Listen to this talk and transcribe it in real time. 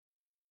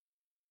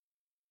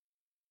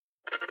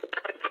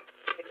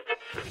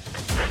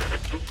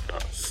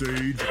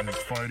Sage and is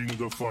fighting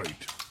the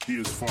fight. He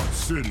has fought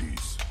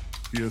cities.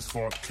 He has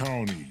fought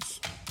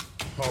counties,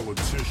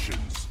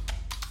 politicians,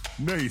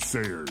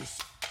 naysayers.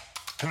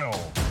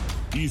 Hell,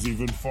 he's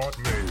even fought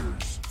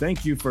mayors.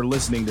 Thank you for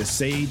listening to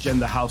Sage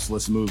and the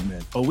Houseless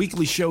Movement, a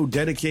weekly show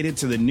dedicated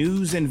to the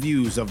news and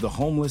views of the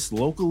homeless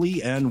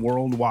locally and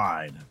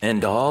worldwide.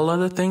 And all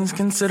other things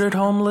considered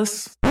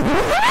homeless?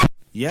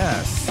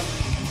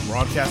 Yes.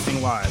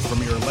 Broadcasting live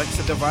from your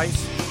Alexa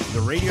device,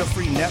 the Radio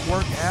Free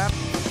Network app,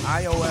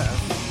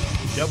 iOS,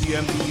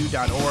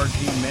 WMBU.org,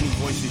 Many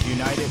Voices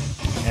United,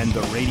 and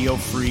the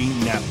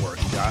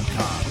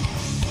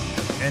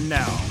RadioFreeNetwork.com. And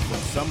now, from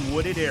some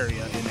wooded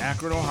area in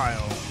Akron,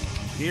 Ohio,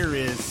 here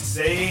is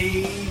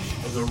Sage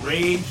the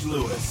Rage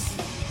Lewis.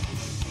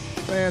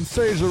 Man,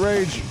 Sage the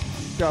Rage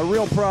got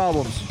real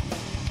problems.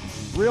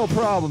 Real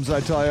problems, I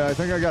tell you. I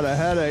think I got a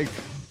headache.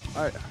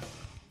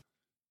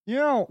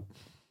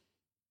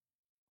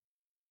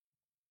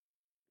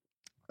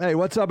 Hey,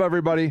 what's up,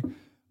 everybody?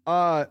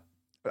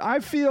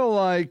 I feel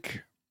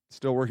like,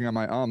 still working on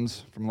my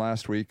ums from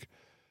last week.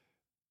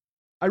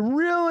 I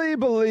really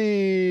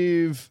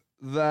believe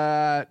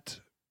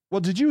that,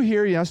 well, did you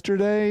hear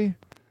yesterday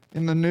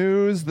in the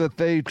news that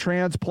they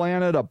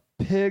transplanted a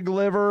pig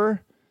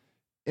liver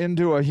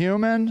into a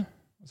human?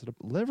 Was it a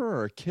liver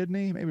or a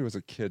kidney? Maybe it was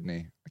a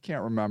kidney. I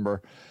can't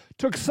remember.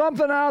 Took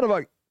something out of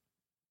a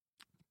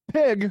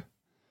pig,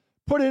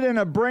 put it in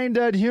a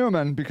brain-dead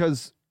human,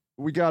 because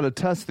we got to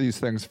test these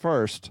things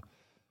first.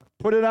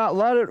 Put it out,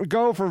 let it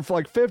go for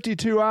like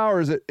 52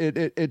 hours.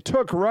 It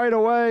took right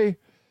away.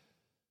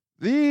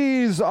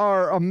 These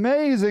are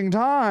amazing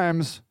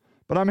times,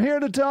 but I'm here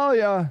to tell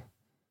you,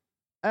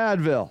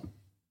 Advil.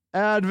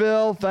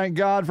 Advil, thank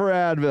God for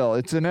Advil.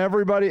 It's in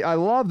everybody. I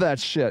love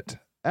that shit.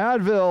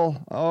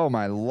 Advil, oh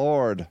my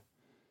Lord.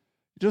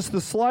 Just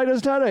the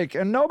slightest headache.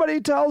 And nobody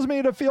tells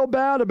me to feel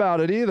bad about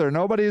it either.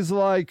 Nobody's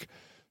like,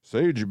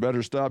 Sage, you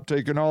better stop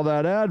taking all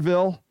that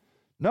Advil.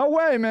 No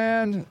way,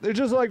 man. They're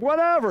just like,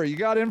 whatever. You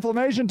got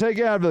inflammation, take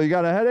Advil. You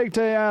got a headache,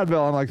 take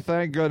Advil. I'm like,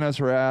 thank goodness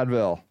for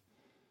Advil.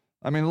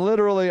 I mean,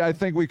 literally, I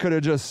think we could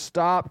have just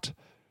stopped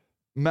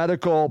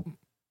medical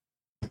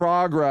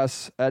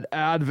progress at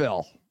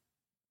Advil.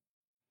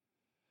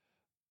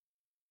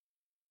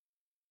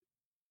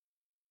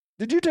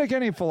 Did you take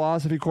any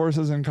philosophy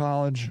courses in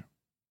college?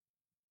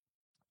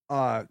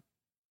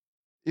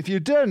 If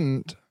you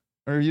didn't,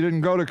 or you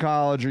didn't go to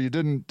college, or you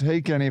didn't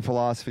take any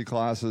philosophy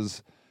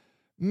classes,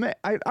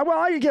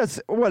 I guess,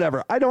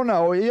 whatever. I don't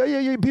know.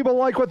 People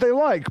like what they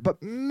like,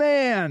 but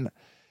man.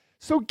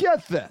 So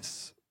get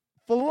this.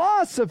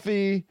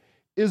 Philosophy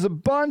is a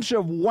bunch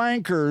of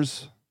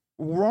wankers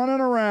running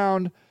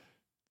around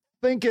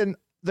thinking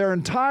their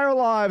entire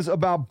lives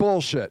about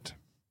bullshit.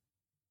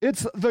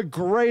 It's the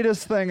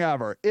greatest thing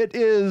ever. It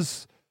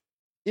is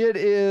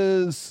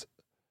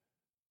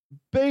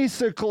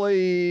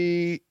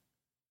basically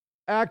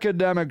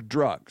academic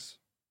drugs.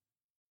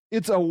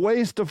 It's a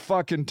waste of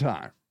fucking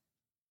time.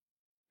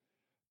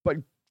 But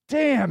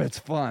damn, it's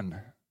fun.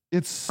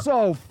 It's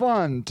so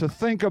fun to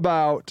think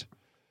about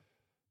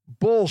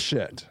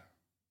bullshit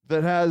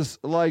that has,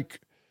 like,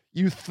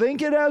 you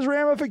think it has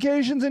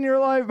ramifications in your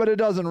life, but it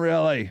doesn't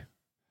really.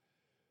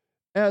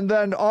 And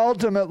then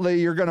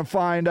ultimately you're going to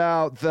find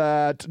out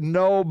that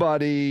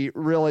nobody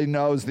really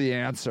knows the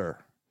answer.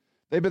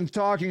 They've been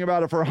talking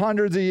about it for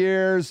hundreds of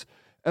years,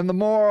 and the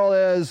moral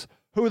is,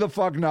 who the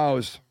fuck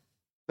knows?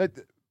 But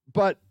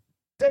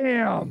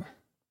damn.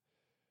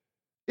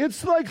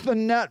 It's like the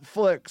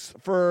Netflix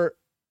for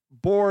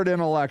bored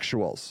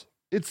intellectuals.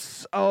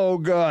 It's so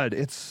good.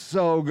 It's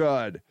so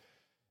good.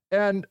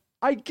 And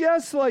I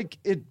guess, like,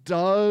 it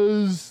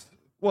does,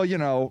 well, you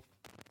know,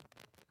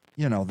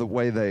 the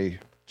way they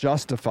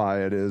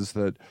justify it is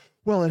that,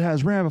 well, it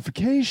has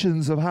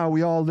ramifications of how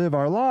we all live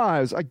our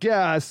lives, I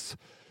guess,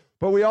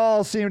 but we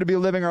all seem to be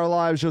living our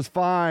lives just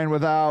fine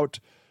without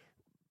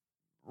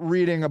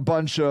reading a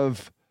bunch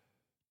of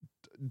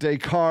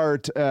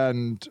Descartes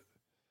and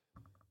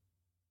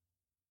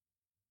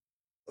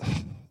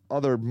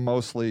other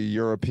mostly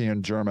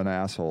European German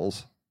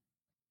assholes.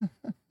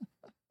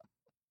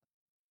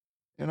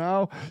 You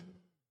know?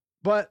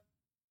 But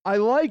I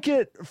like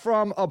it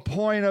from a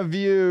point of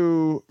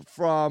view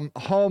from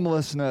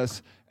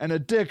homelessness and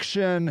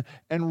addiction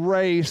and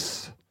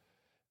race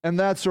and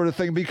that sort of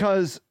thing,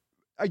 because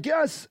I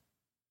guess,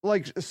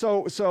 like,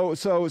 so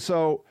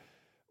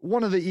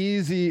one of the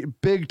easy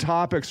big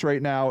topics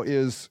right now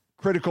is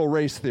critical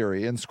race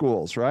theory in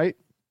schools, right?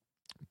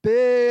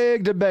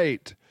 Big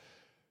debate.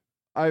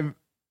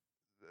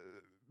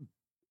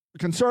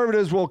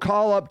 Conservatives will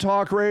call up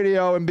talk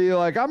radio and be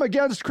like, I'm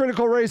against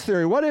critical race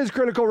theory. What is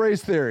critical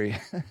race theory?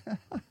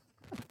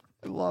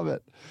 I love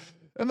it.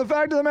 And the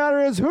fact of the matter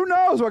is, who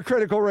knows what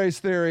critical race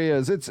theory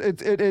is?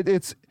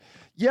 It's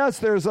yes,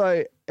 there's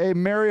a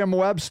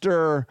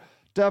Merriam-Webster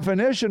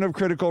definition of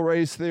critical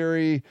race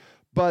theory,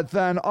 but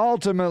then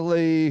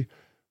ultimately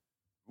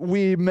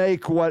we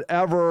make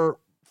whatever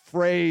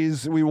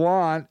phrase we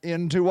want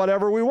into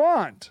whatever we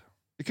want.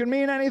 It can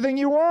mean anything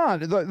you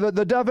want.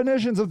 The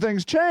definitions of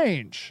things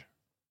change.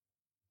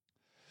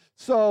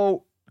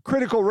 So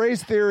critical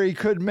race theory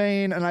could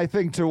mean, and I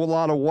think to a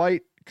lot of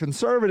white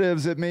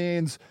conservatives, it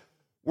means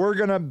we're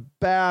going to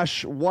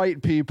bash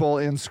white people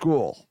in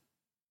school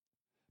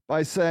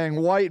by saying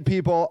white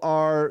people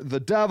are the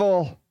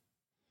devil,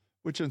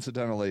 which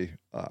incidentally,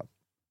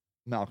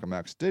 Malcolm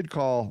X did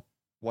call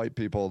white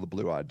people the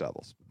blue-eyed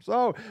devils.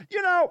 So,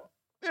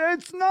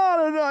 it's not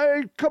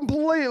a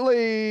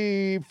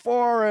completely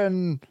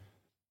foreign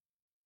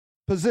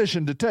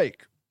position to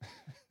take.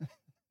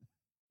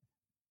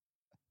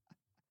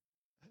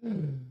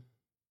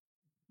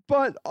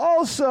 But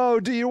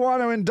also, do you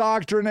want to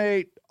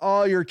indoctrinate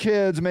all your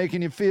kids,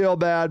 making you feel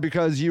bad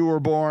because you were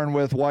born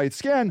with white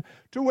skin?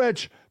 To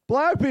which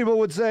black people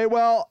would say,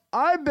 well,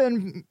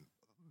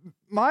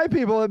 my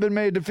people have been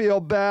made to feel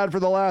bad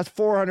for the last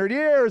 400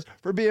 years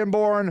for being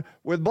born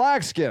with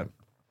black skin.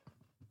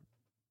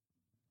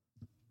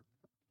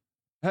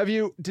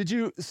 Did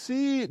you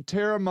see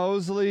Tara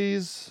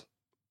Mosley's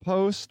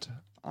post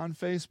on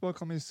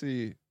Facebook? Let me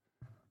see.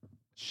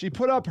 She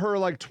put up her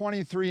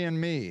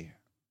 23andMe.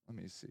 Let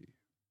me see.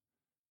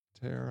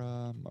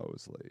 Tara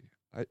Mosley.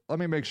 Let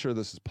me make sure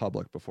this is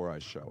public before I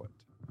show it.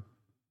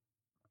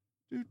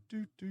 Let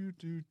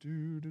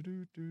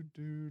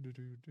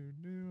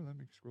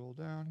me scroll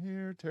down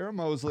here. Tara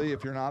Mosley,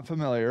 if you're not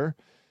familiar,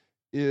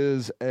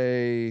 is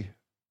a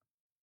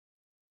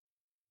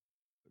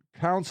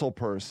council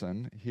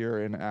person here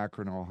in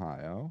Akron,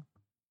 Ohio.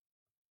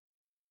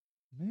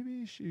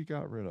 Maybe she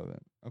got rid of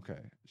it. Okay.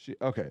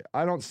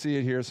 I don't see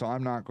it here, so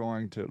I'm not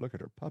going to look at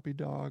her puppy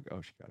dog.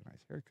 Oh, she got a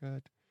nice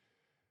haircut.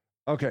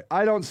 Okay,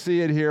 I don't see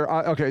it here.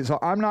 Okay, so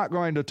I'm not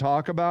going to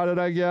talk about it,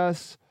 I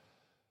guess.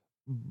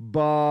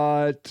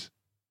 But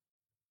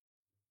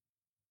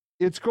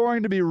it's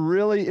going to be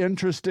really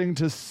interesting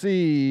to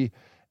see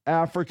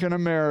African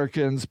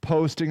Americans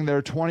posting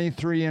their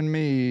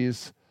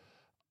 23andMe's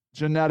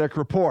genetic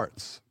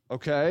reports,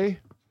 okay?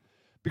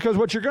 Because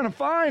what you're going to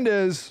find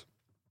is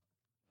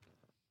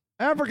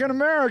African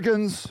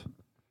Americans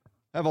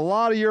have a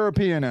lot of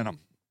European in them.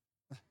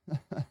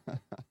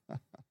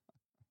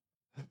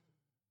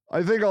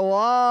 I think a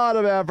lot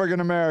of African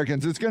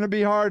Americans, it's going to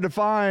be hard to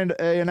find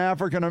an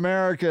African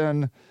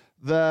American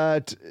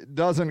that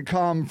doesn't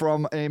come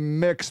from a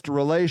mixed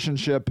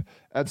relationship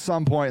at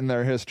some point in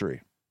their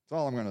history. That's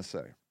all I'm going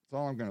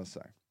to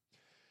say.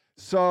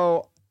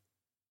 So,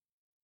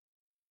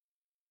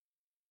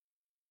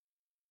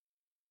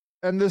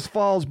 and this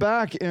falls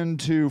back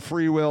into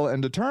free will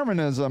and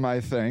determinism, I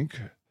think,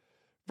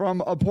 from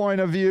a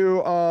point of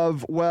view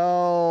of,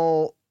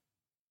 well,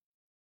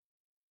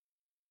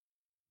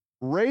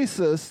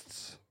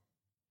 racists,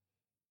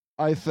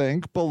 I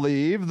think,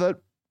 believe that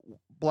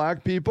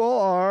black people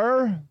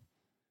are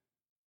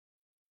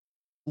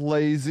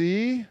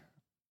lazy,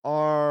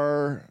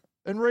 and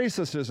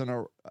racist isn't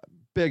a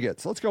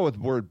bigots. Let's go with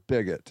the word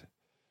bigot.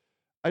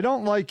 I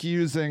don't like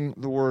using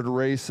the word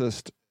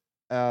racist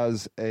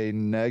as a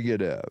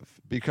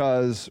negative,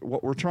 because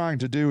what we're trying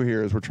to do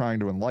here is we're trying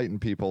to enlighten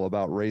people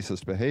about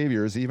racist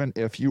behaviors, even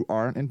if you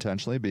aren't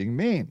intentionally being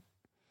mean.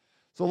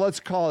 So let's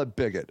call it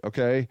bigot,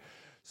 okay?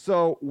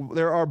 So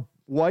there are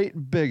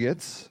white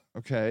bigots,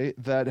 okay,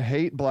 that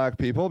hate black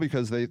people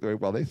because they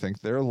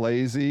think they're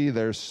lazy,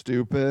 they're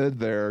stupid,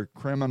 they're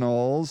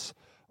criminals,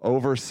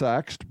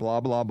 oversexed, blah,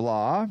 blah,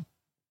 blah.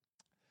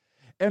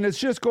 And it's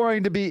just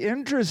going to be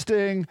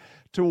interesting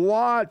to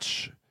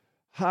watch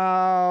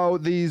how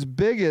these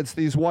bigots,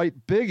 these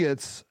white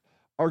bigots,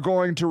 are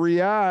going to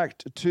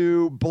react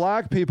to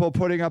black people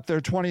putting up their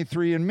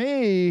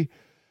 23andMe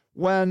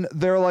when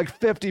they're like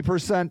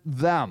 50%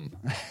 them.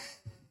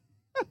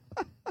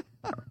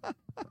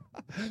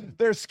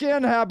 Their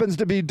skin happens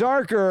to be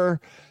darker,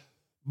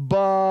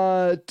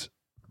 but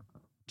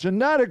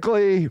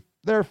genetically,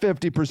 they're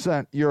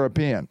 50%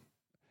 European.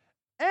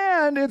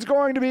 And it's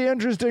going to be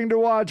interesting to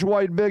watch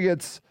white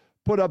bigots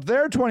put up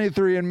their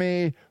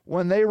 23andMe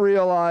when they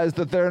realize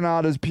that they're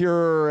not as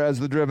pure as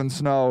the driven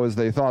snow as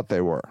they thought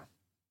they were.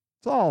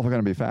 It's all going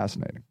to be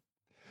fascinating.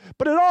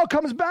 But it all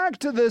comes back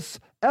to this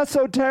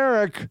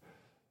esoteric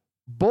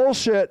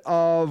bullshit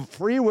of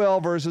free will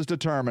versus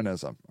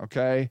determinism,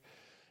 okay?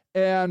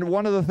 And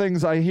one of the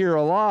things I hear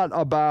a lot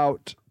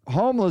about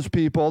homeless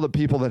people, the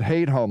people that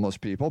hate homeless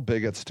people,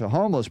 bigots to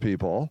homeless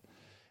people,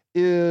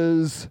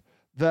 is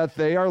that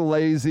they are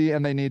lazy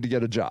and they need to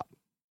get a job.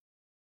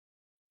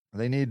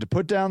 They need to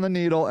put down the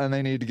needle and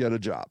they need to get a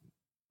job,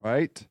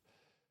 right?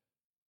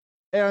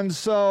 And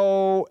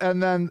so,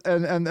 and then,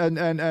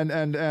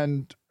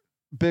 and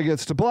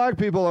bigots to black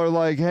people are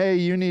like, hey,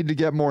 you need to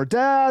get more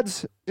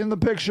dads in the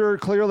picture.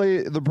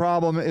 Clearly, the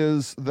problem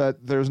is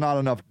that there's not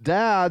enough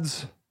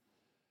dads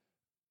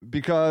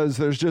because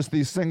there's just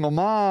these single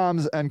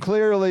moms, and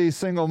clearly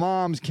single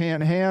moms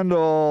can't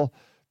handle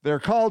their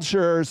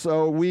culture,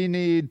 so we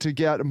need to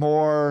get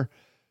more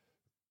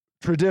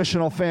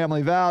traditional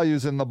family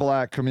values in the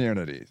black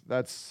community.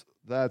 That's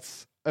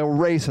a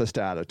racist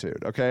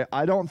attitude, okay?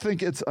 I don't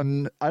think it's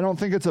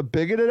a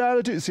bigoted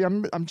attitude. See,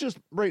 I'm just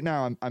right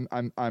now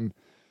I'm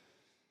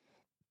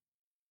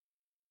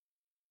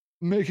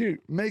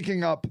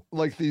making up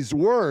like these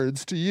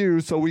words to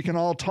use so we can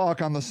all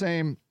talk on the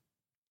same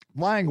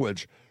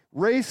language.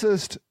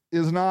 Racist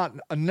is not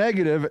a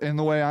negative in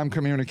the way I'm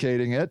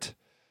communicating it.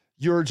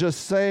 You're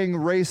just saying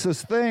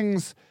racist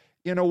things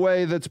in a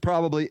way that's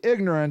probably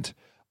ignorant.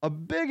 A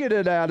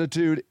bigoted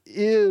attitude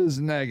is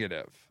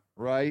negative,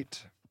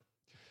 right?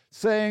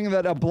 Saying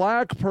that a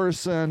black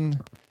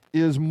person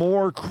is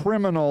more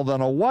criminal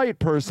than a white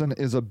person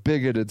is a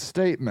bigoted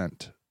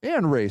statement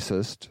and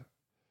racist.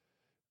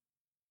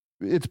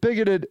 It's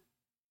bigoted.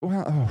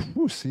 Well,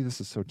 see,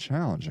 this is so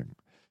challenging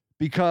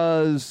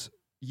because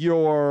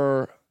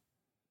you're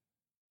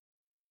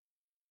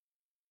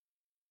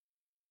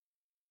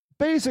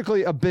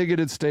basically a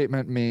bigoted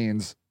statement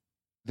means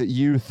that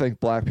you think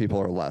black people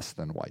are less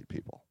than white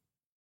people.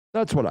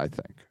 That's what I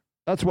think.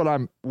 That's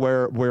what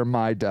where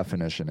my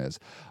definition is.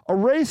 A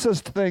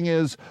racist thing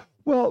is,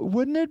 well,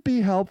 wouldn't it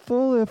be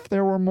helpful if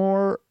there were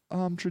more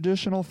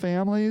traditional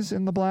families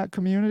in the black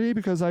community?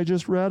 Because I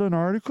just read an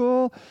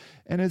article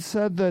and it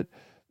said that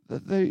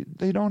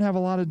they don't have a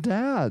lot of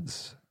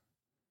dads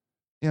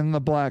in the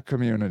black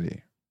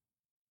community.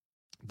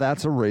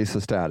 That's a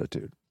racist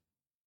attitude.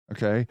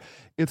 Okay?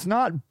 It's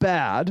not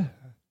bad.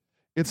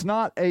 It's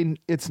not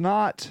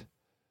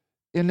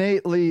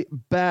innately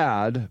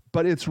bad,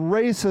 but it's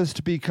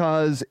racist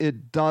because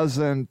it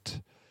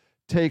doesn't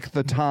take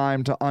the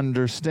time to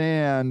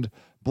understand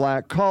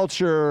black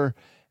culture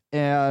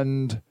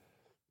and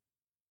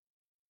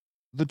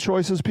the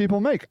choices people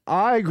make.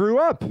 I grew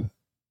up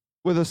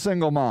with a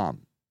single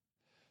mom.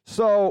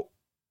 So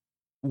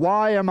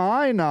why am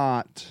I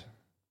not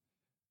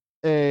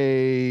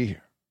in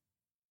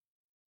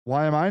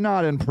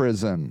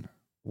prison?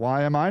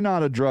 Why am I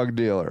not a drug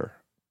dealer?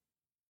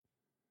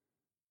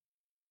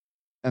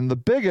 And the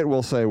bigot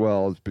will say,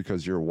 well, it's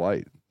because you're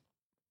white.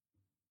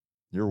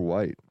 You're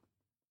white.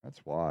 That's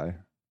why.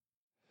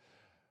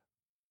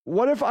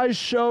 What if I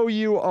show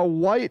you a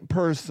white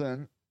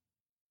person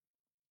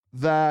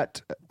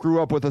that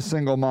grew up with a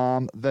single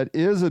mom that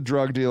is a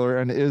drug dealer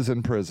and is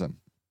in prison?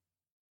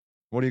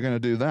 What are you going to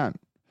do then?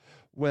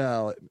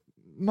 Well,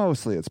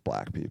 mostly it's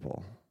black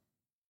people.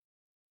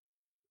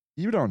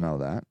 You don't know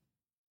that.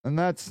 And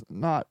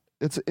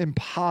it's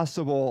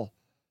impossible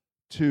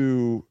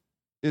to,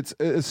 it's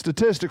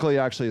statistically,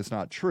 actually, it's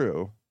not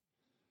true.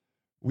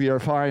 We are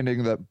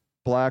finding that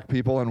black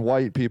people and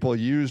white people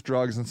use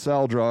drugs and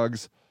sell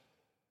drugs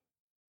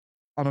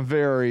on a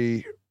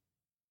very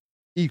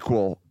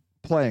equal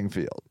playing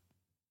field.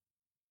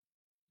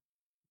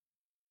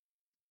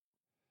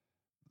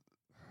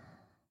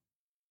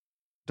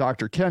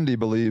 Dr. Kendi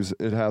believes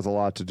it has a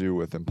lot to do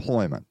with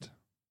employment,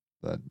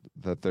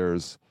 that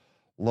there's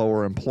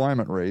lower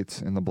employment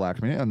rates in the black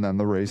community, and then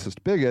the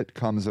racist bigot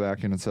comes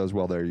back in and says,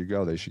 well, there you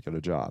go, they should get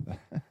a job.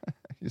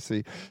 You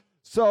see?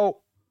 So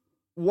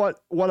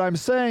what I'm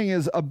saying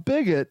is a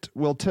bigot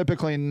will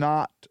typically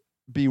not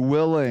be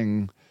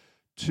willing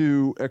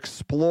to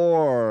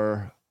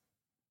explore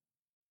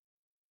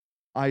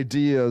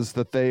ideas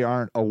that they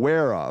aren't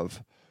aware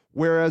of,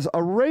 whereas a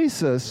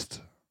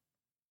racist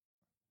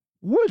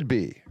would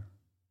be.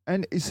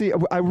 And you see,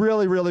 I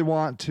really, really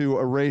want to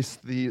erase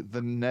the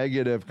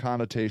negative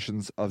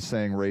connotations of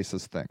saying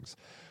racist things.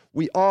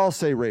 We all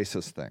say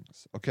racist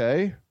things,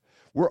 okay?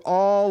 We're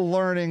all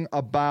learning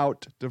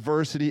about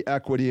diversity,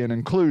 equity, and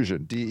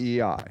inclusion,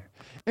 DEI,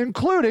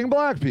 including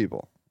black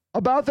people,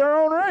 about their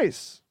own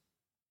race,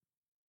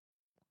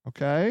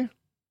 okay?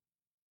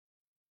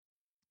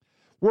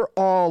 We're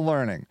all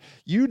learning.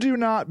 You do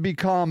not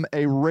become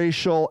a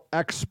racial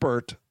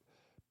expert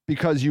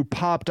because you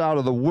popped out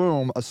of the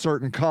womb a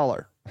certain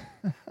color.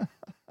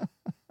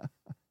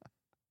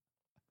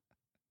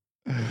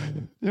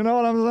 You know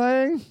what I'm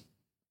saying?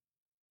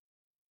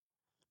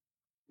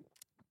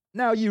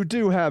 Now, you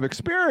do have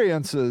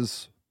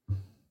experiences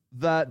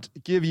that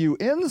give you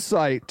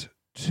insight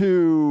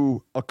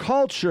to a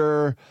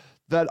culture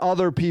that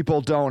other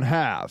people don't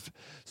have.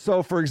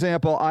 So, for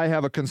example, I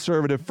have a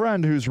conservative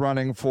friend who's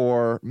running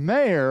for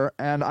mayor,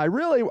 and I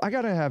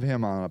got to have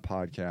him on a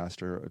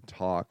podcast or a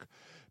talk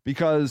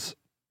because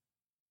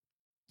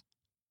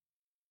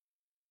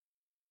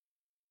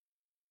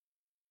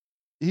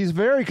he's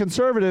very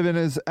conservative in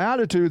his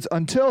attitudes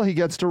until he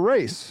gets to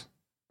race.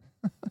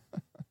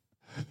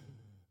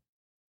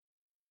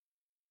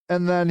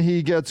 And then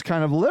he gets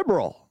kind of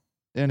liberal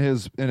in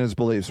his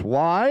beliefs.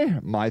 Why?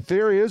 My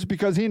theory is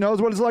because he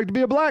knows what it's like to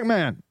be a black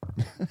man.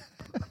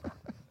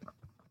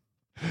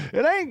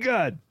 It ain't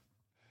good.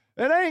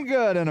 It ain't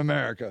good in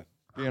America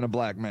being a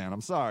black man.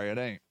 I'm sorry, it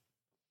ain't.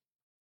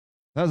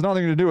 It has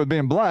nothing to do with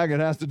being black.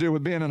 It has to do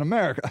with being in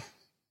America.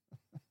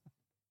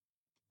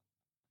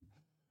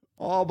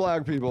 All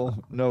black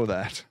people know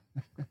that.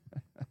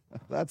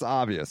 That's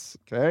obvious,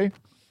 okay?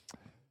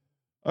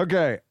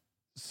 Okay,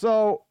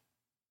 so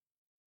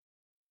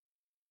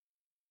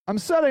I'm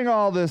setting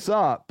all this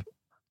up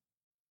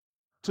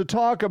to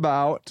talk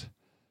about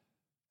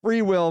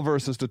free will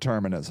versus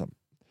determinism,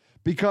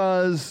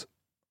 because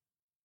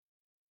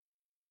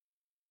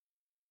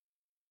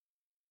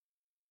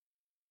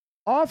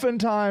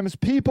oftentimes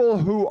people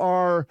who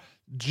are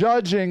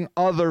judging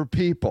other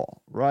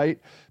people, right?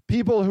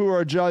 People who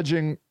are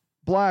judging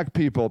black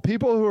people,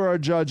 people who are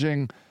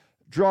judging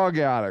drug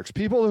addicts,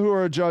 people who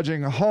are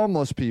judging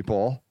homeless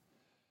people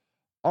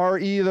are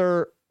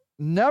either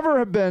never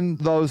have been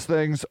those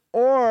things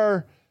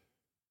or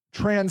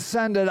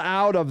transcended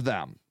out of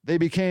them. They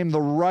became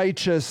the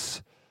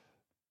righteous,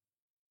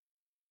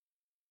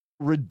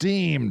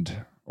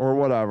 redeemed, or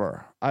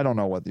whatever. I don't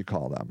know what you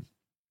call them.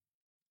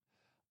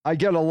 I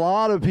get a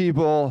lot of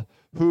people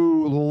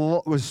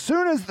who, as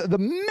soon as the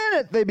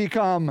minute they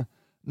become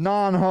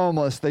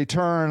non-homeless, they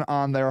turn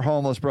on their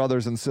homeless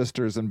brothers and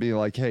sisters and be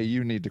like, hey,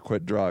 you need to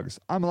quit drugs.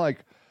 I'm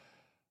like,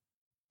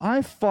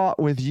 I fought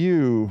with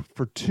you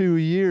for 2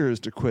 years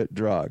to quit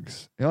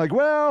drugs. You're like,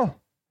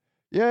 well,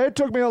 yeah, it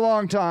took me a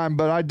long time,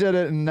 but I did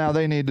it, and now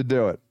they need to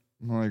do it.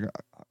 I'm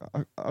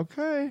like,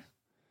 okay.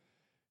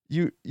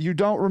 You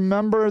don't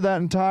remember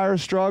that entire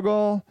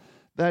struggle?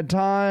 That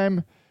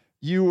time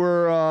you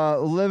were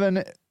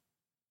living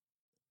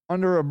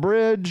under a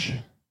bridge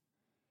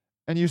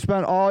and you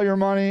spent all your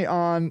money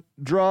on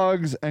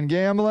drugs and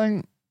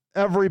gambling?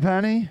 Every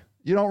penny?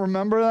 You don't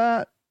remember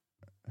that?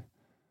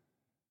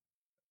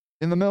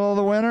 In the middle of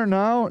the winter?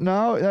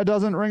 No, that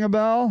doesn't ring a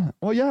bell?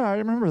 Well, yeah, I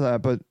remember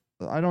that, but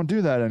I don't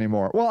do that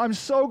anymore. Well, I'm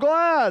so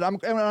glad.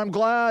 I'm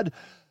glad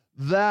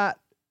that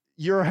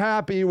you're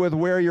happy with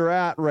where you're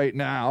at right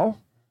now.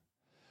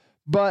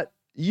 But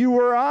you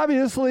were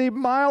obviously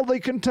mildly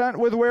content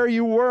with where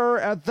you were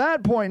at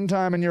that point in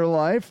time in your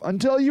life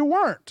until you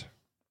weren't.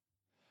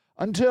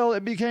 Until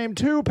it became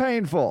too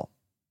painful.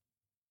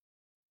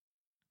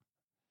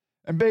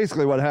 And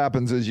basically what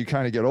happens is you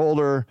kind of get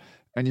older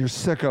and you're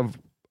sick of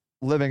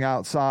living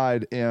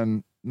outside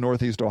in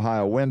Northeast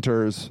Ohio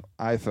winters,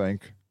 I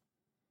think.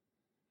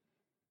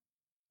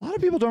 A lot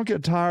of people don't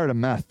get tired of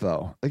meth,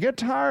 though. They get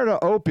tired of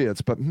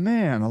opiates, but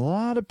man, a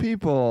lot of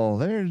people,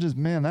 they're just,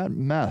 man, that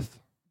meth,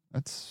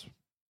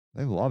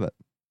 they love it.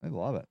 They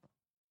love it.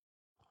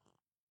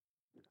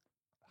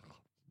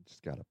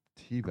 Just got a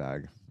tea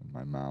bag in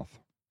my mouth.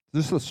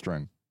 This is a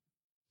string.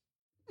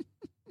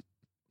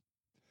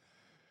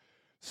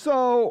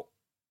 So,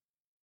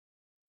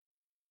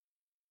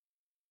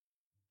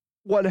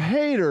 what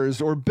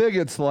haters or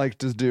bigots like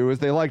to do is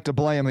they like to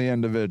blame the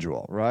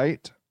individual,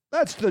 right?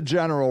 That's the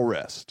general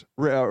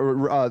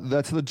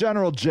that's the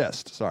general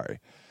gist, sorry.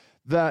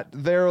 That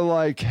they're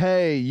like,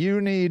 hey, you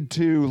need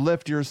to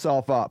lift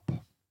yourself up.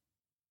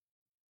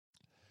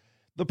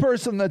 The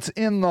person that's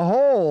in the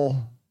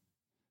hole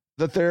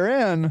that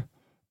they're in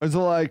is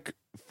like,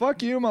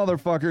 fuck you,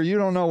 motherfucker, you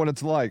don't know what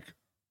it's like.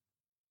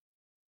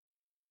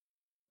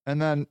 And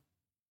then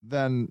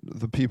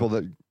the people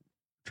that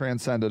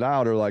transcend it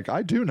out are like,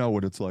 I do know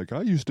what it's like.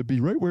 I used to be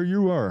right where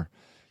you are.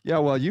 Yeah,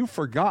 well, you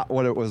forgot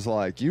what it was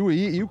like.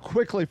 You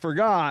quickly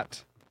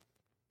forgot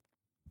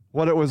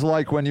what it was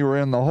like when you were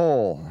in the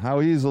hole.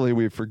 How easily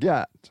we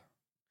forget.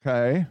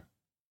 Okay?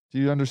 Do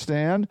you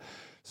understand?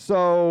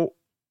 So,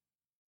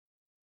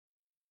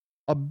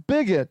 a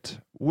bigot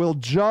will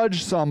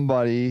judge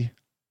somebody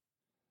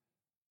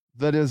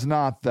that is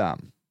not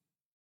them.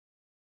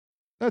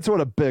 That's what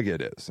a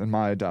bigot is, in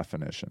my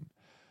definition.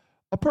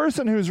 A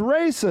person who's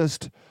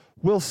racist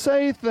will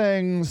say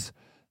things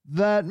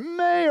that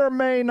may or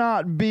may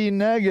not be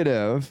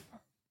negative.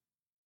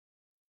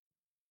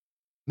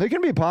 They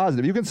can be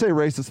positive. You can say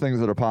racist things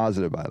that are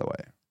positive, by the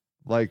way.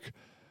 Like,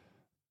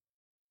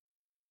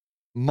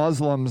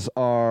 Muslims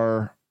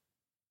are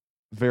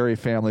very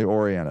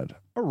family-oriented.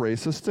 A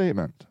racist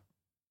statement.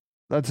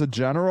 That's a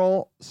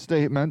general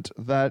statement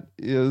that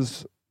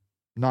is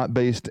not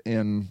based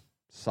in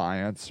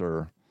science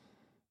or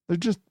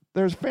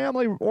they're as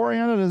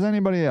family-oriented as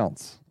anybody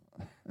else.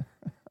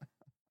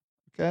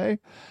 Okay?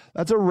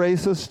 That's a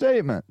racist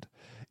statement.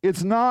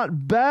 It's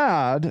not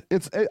bad.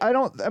 It's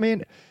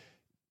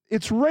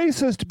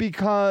racist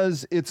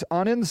because it's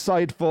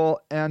uninsightful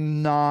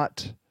and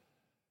not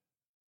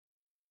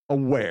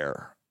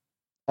aware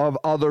of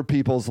other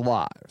people's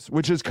lives,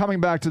 which is coming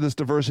back to this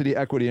diversity,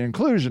 equity, and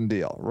inclusion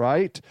deal,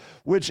 right?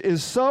 Which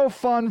is so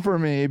fun for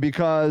me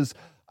because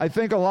I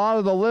think a lot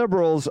of the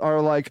liberals are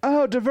like,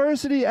 oh,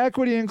 diversity,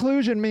 equity,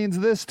 inclusion means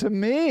this to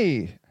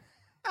me.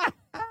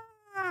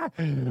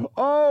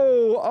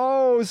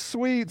 Oh,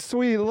 sweet,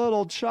 sweet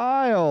little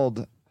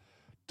child.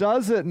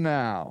 Does it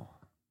now?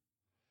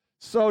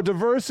 So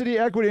diversity,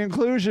 equity,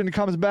 inclusion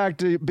comes back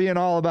to being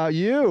all about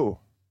you.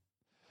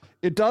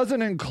 It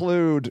doesn't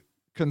include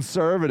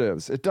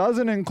conservatives. It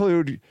doesn't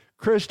include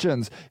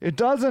Christians. It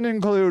doesn't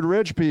include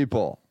rich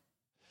people.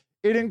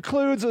 It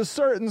includes a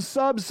certain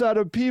subset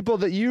of people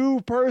that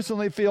you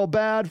personally feel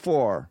bad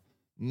for.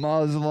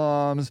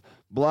 Muslims,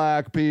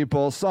 black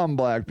people, some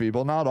black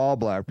people, not all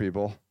black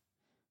people.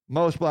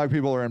 Most black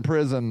people are in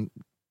prison.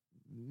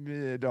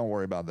 Don't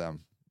worry about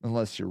them,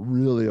 unless you're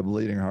really a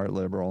bleeding heart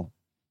liberal.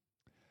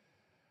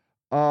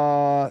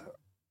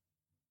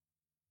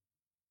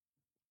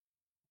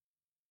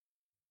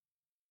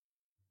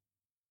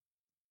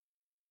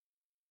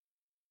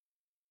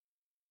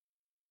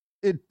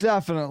 It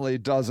definitely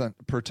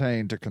doesn't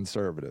pertain to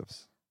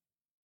conservatives.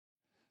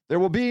 There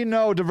will be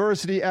no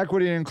diversity,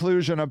 equity, and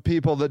inclusion of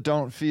people that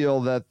don't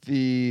feel that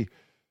the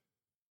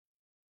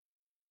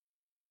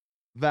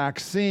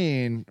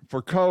vaccine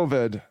for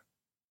COVID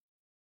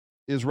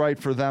is right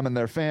for them and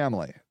their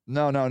family.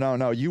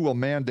 No. You will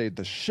mandate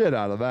the shit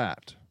out of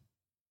that.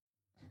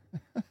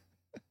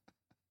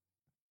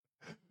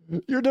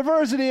 Your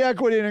diversity,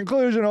 equity, and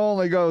inclusion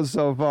only goes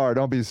so far.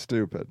 Don't be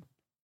stupid.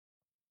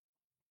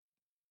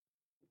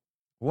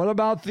 What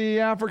about the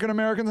African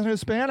Americans and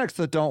Hispanics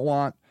that don't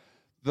want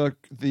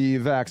the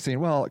vaccine?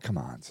 Well, come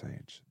on,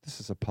 Sage. This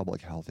is a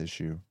public health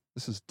issue.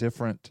 This is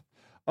different.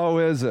 Oh,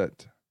 is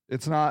it?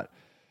 It's not.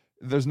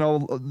 There's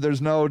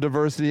no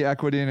diversity,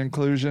 equity, and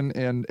inclusion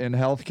in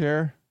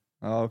healthcare.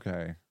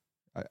 Okay,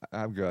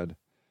 I'm good.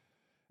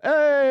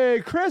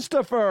 Hey,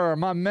 Christopher,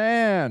 my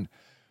man.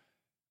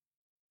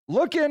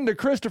 Look into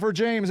Christopher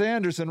James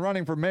Anderson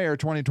running for mayor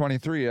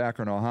 2023,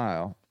 Akron,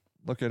 Ohio.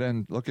 Look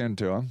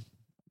into him.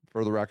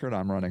 For the record,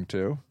 I'm running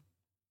too.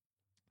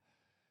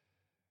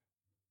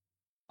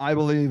 I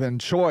believe in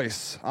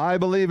choice.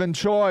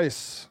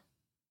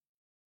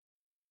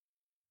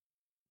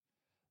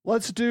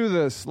 Let's do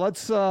this.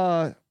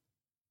 I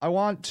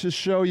want to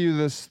show you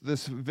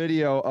this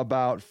video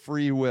about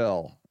free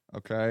will,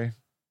 okay?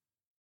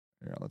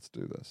 Yeah, let's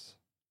do this.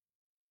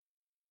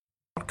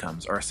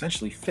 Outcomes are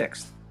essentially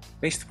fixed,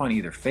 based upon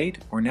either fate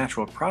or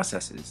natural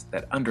processes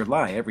that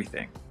underlie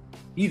everything,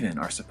 even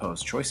our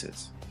supposed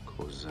choices.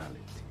 Causality.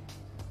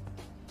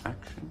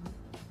 Action,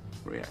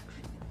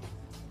 reaction,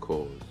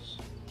 cause,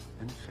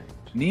 and fate.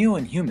 Neo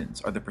and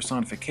humans are the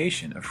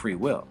personification of free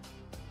will.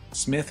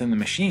 Smith and the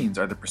machines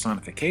are the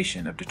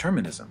personification of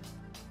determinism.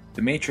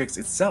 The Matrix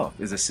itself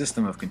is a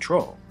system of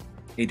control,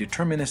 a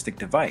deterministic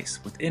device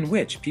within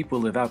which people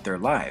live out their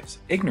lives,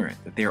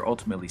 ignorant that they are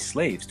ultimately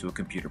slaves to a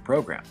computer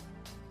program.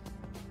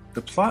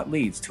 The plot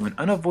leads to an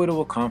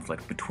unavoidable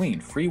conflict between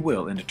free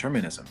will and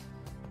determinism,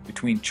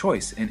 between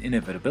choice and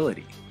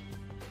inevitability.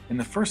 In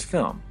the first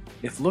film,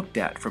 if looked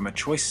at from a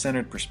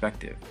choice-centered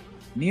perspective,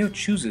 Neo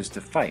chooses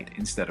to fight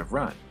instead of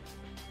run.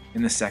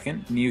 In the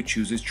second, Neo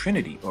chooses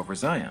Trinity over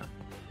Zion.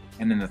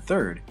 And in the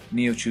third,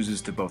 Neo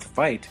chooses to both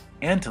fight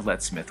and to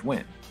let Smith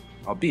win,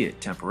 albeit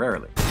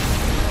temporarily.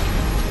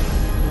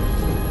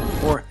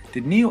 Or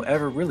did Neo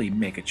ever really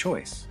make a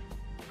choice?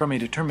 From a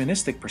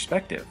deterministic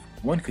perspective,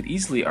 one could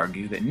easily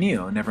argue that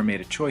Neo never made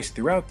a choice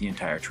throughout the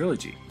entire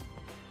trilogy.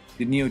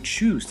 Did Neo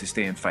choose to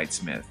stay and fight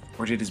Smith,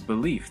 or did his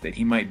belief that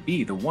he might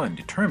be the one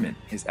determine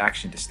his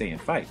action to stay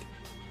and fight?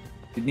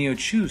 Did Neo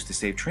choose to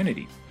save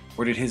Trinity,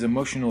 or did his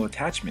emotional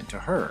attachment to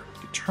her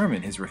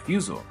determine his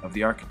refusal of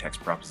the Architect's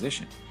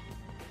proposition?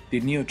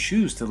 Did Neo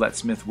choose to let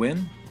Smith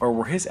win, or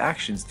were his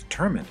actions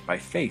determined by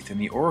faith in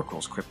the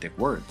Oracle's cryptic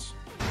words?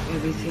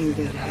 Everything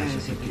that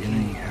has a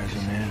beginning has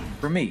an end.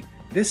 For me,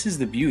 this is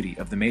the beauty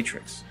of The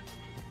Matrix.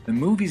 The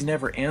movies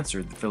never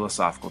answered the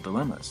philosophical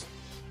dilemmas.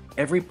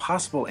 Every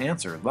possible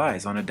answer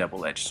lies on a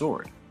double-edged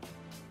sword.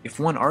 If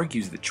one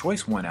argues that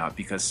choice won out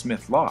because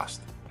Smith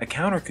lost, a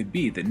counter could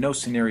be that no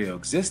scenario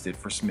existed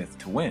for Smith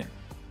to win.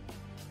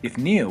 If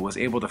Neo was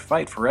able to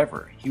fight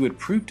forever, he would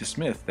prove to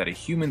Smith that a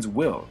human's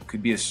will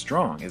could be as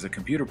strong as a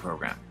computer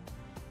program.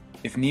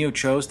 If Neo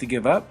chose to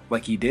give up,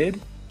 like he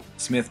did,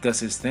 Smith does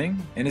his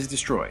thing and is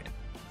destroyed.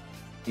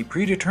 A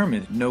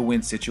predetermined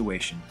no-win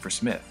situation for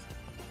Smith.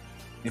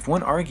 If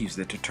one argues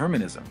that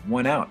determinism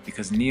won out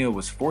because Neo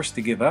was forced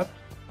to give up,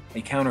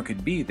 a counter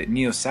could be that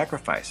Neo's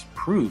sacrifice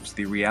proves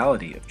the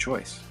reality of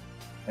choice,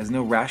 as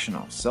no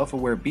rational,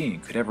 self-aware being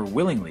could ever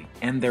willingly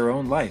end their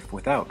own life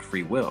without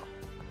free will.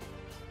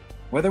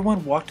 Whether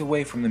one walked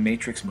away from the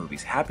Matrix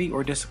movies happy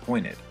or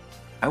disappointed,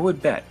 I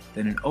would bet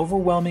that an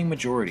overwhelming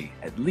majority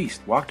at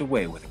least walked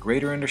away with a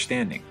greater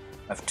understanding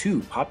of two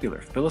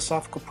popular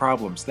philosophical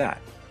problems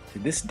that, to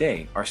this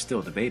day, are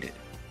still debated.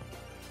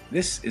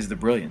 This is the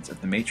brilliance of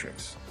the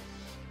Matrix,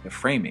 the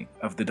framing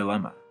of the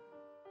dilemma,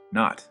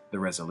 not the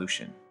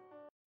resolution.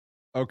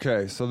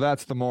 Okay, so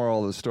that's the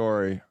moral of the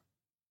story.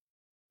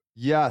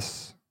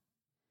 Yes.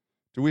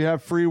 Do we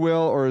have free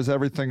will, or is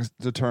everything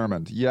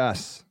determined?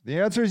 Yes. The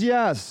answer is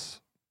yes.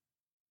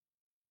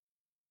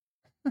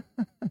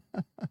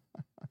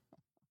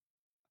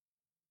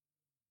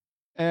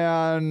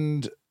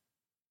 And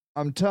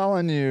I'm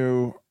telling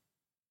you,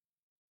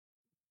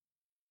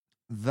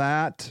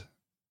 that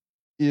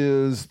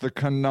is the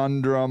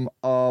conundrum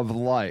of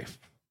life.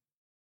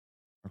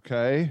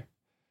 Okay?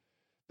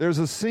 There's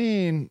a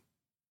scene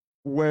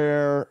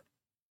where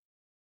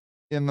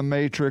in the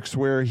Matrix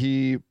where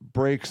he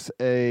breaks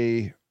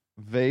a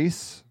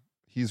vase.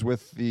 He's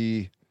with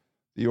the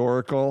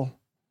Oracle,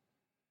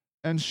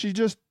 and she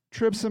just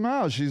trips him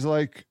out. She's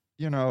like,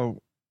 you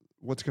know,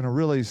 what's going to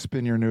really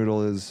spin your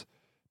noodle is,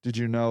 did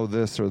you know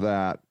this or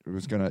that? It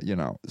was going to, you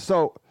know.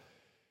 So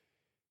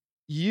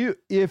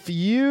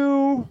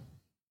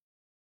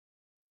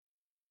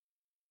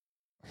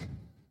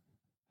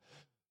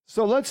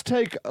So let's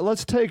take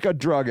a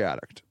drug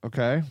addict,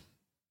 okay?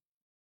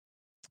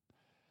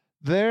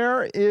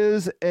 There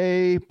is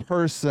a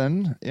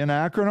person in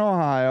Akron,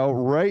 Ohio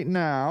right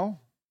now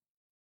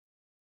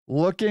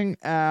looking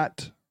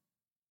at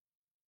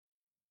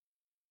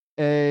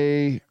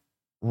a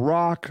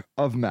rock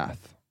of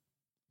meth.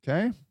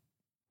 Okay?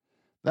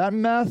 That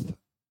meth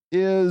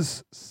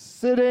is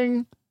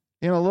sitting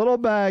in a little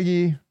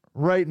baggie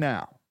right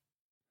now.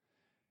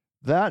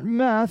 That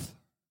meth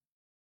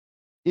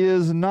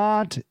is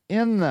not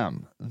in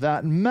them.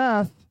 That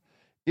meth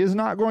is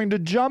not going to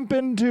jump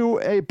into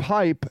a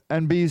pipe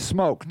and be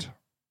smoked.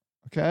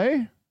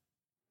 Okay?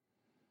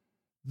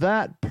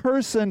 That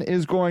person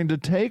is going to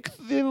take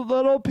the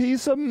little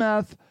piece of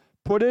meth,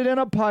 put it in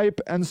a pipe,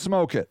 and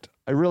smoke it.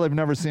 I really have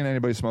never seen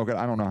anybody smoke it.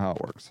 I don't know how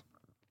it works.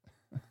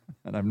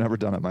 And I've never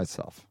done it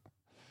myself.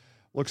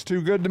 Looks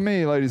too good to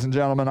me, ladies and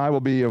gentlemen. I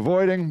will be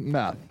avoiding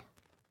meth.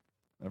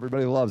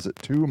 Everybody loves it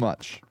too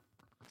much.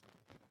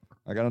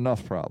 I got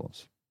enough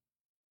problems.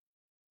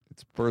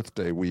 It's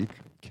birthday week.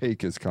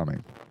 Cake is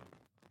coming.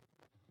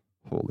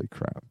 Holy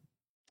crap.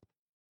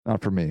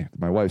 Not for me. It's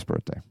my wife's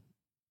birthday.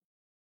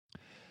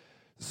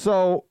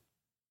 So,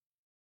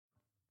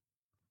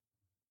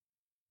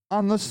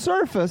 on the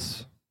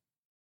surface,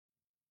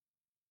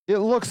 it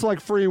looks like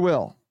free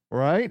will,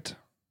 right?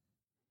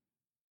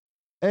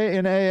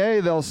 In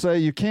AA, they'll say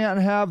you can't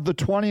have the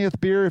 20th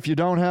beer if you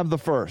don't have the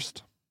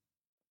first,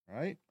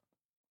 right?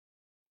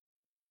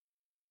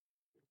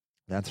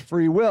 That's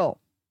free will.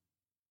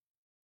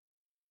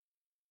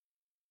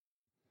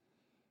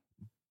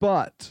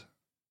 But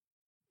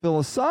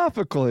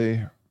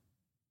philosophically,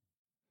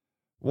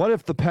 what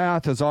if the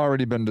path has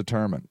already been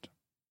determined?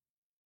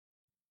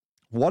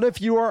 What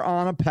if you are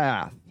on a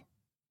path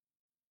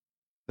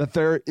that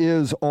there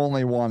is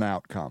only one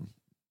outcome?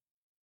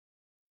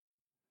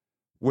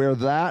 Where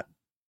that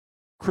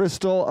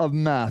crystal of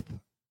meth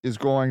is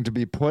going to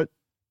be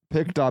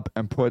picked up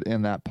and put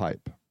in that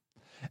pipe.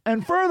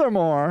 And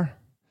furthermore,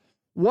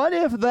 what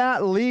if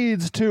that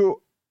leads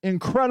to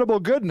incredible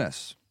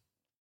goodness?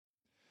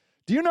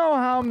 Do you know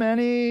how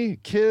many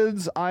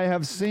kids I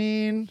have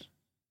seen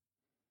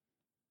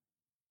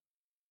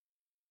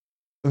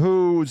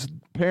whose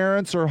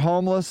parents are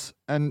homeless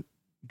and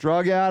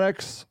drug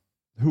addicts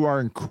who are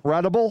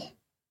incredible?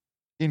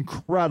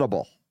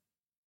 Incredible.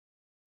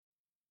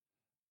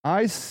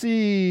 I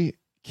see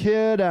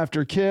kid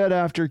after kid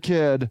after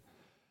kid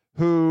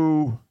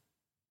who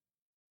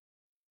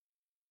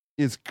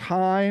is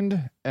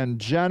kind and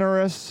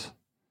generous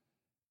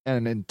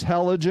and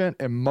intelligent,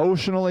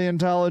 emotionally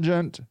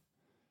intelligent,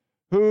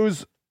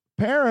 whose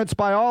parents,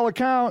 by all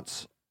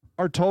accounts,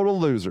 are total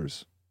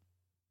losers.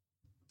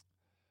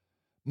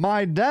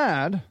 My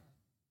dad,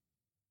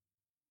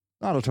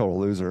 not a total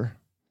loser,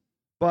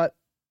 but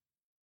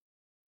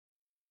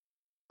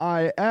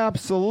I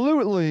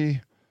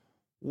absolutely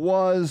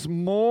was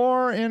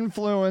more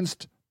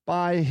influenced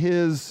by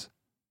his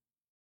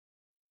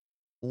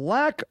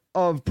lack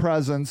of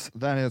presence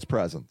than his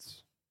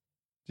presence.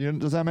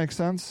 Does that make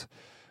sense?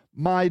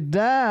 My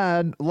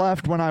dad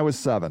left when I was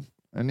 7,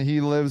 and he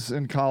lives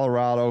in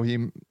Colorado.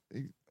 I'm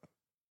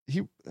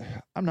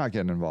not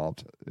getting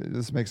involved.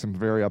 This makes him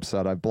very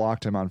upset. I've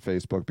blocked him on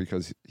Facebook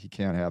because he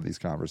can't have these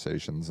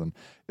conversations, and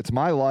it's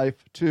my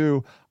life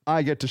too.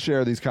 I get to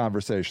share these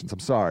conversations. I'm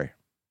sorry.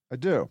 I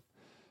do.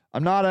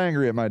 I'm not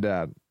angry at my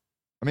dad.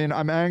 I mean,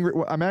 I'm angry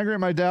at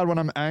my dad when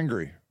I'm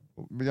angry.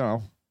 You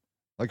know,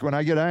 like when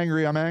I get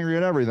angry, I'm angry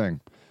at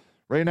everything.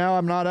 Right now,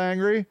 I'm not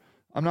angry.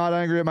 I'm not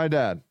angry at my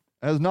dad.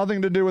 It has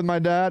nothing to do with my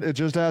dad. It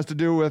just has to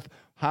do with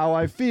how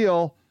I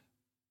feel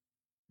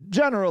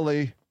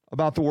generally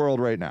about the world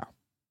right now.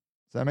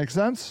 Does that make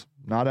sense?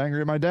 Not angry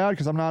at my dad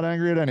because I'm not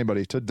angry at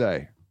anybody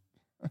today.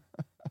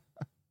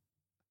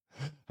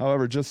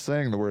 However, just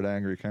saying the word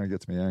angry kind of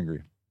gets me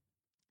angry.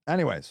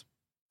 Anyways.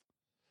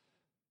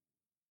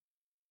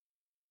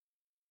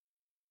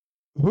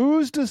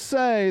 Who's to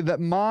say that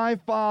my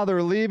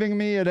father leaving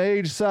me at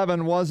age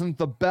 7 wasn't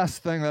the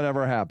best thing that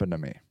ever happened to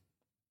me?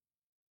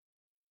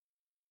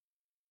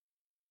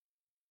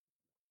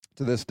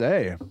 To this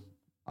day,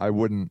 I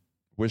wouldn't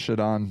wish it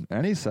on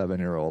any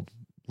 7-year-old,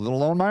 let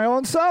alone my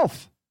own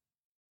self.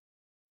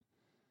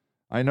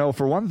 I know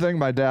for one thing,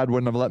 my dad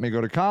wouldn't have let me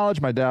go to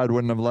college. My dad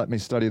wouldn't have let me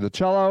study the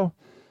cello.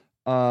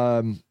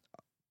 And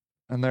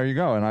there you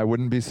go. And I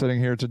wouldn't be sitting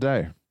here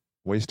today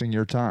wasting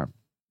your time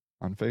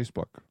on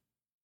Facebook.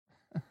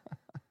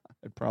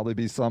 I'd probably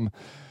be some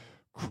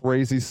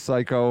crazy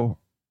psycho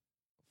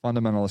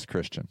fundamentalist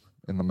Christian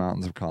in the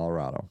mountains of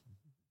Colorado.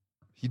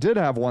 He did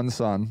have one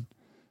son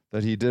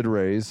that he did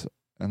raise,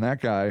 and that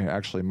guy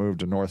actually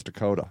moved to North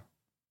Dakota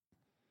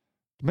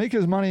to make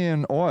his money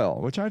in oil,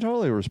 which I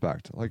totally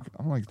respect.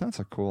 I'm like, that's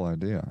a cool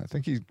idea. I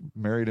think he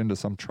married into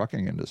some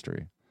trucking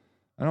industry.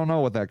 I don't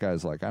know what that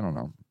guy's like. I don't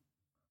know.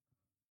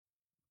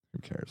 Who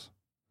cares?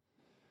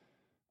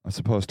 I'm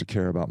supposed to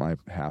care about my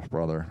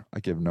half-brother. I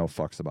give no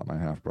fucks about my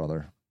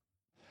half-brother.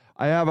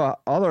 I have a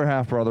other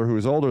half-brother who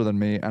is older than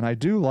me, and I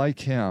do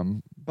like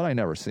him, but I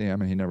never see him,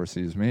 and he never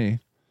sees me.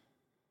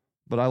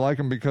 But I like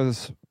him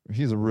because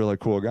he's a really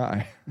cool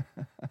guy.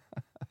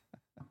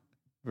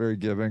 Very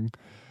giving,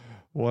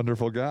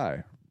 wonderful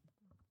guy.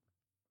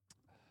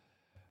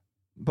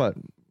 But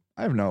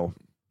I have no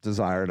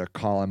desire to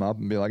call him up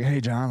and be like,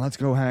 hey, John, let's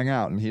go hang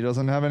out. And he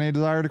doesn't have any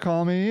desire to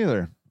call me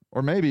either.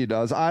 Or maybe he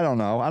does. I don't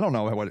know. I don't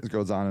know what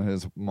goes on in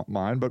his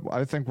mind, but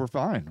I think we're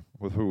fine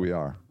with who we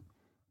are.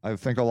 I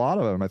think a lot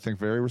of him. I think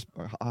very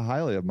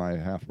highly of my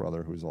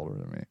half-brother who's older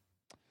than me.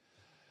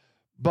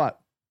 But,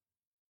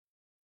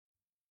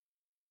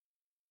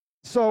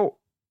 so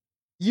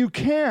you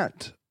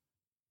can't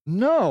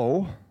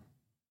know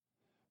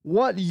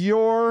what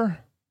your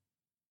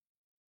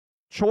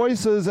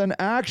choices and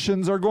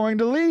actions are going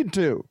to lead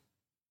to.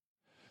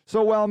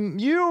 So while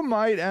you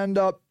might end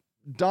up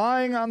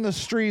dying on the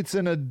streets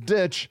in a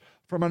ditch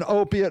from an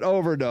opiate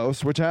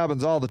overdose, which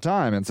happens all the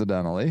time,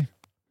 incidentally,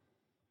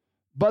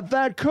 but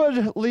that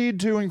could lead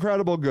to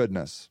incredible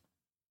goodness.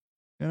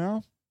 You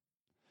know?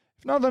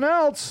 If nothing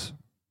else,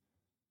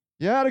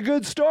 you had a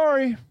good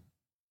story,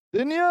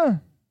 didn't you?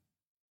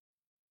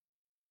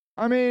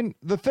 I mean,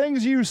 the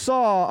things you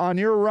saw on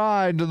your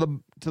ride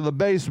to the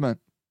basement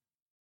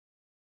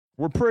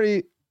were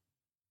pretty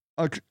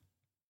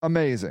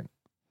amazing.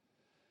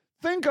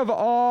 Think of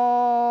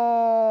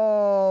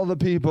all the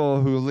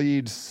people who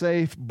lead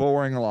safe,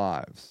 boring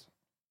lives.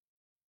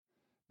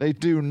 They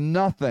do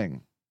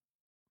nothing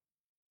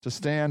to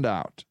stand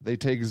out. They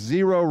take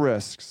zero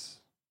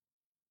risks.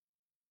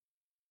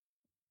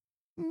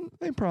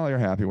 They probably are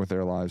happy with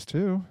their lives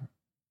too.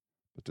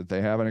 But did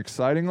they have an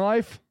exciting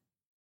life?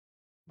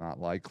 Not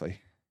likely.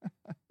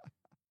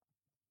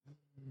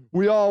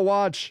 We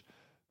watch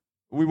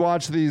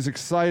these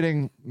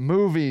exciting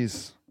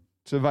movies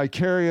to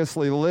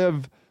vicariously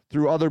live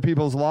through other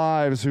people's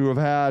lives who have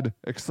had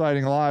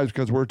exciting lives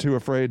because we're too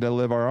afraid to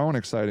live our own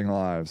exciting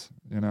lives,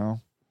 you know?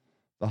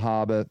 The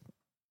Hobbit,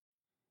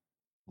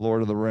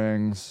 Lord of the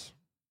Rings,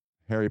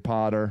 Harry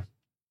Potter,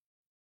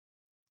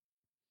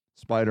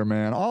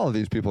 Spider-Man. All of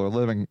these people are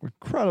living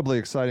incredibly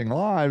exciting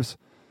lives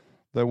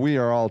that we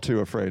are all too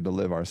afraid to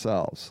live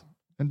ourselves.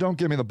 And don't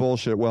give me the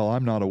bullshit, well,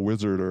 I'm not a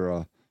wizard or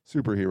a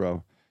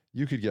superhero.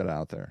 You could get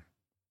out there.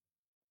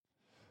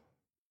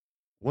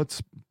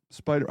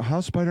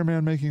 How's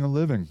Spider-Man making a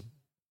living?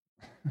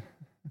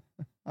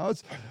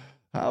 How's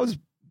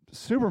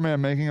Superman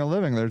making a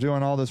living? They're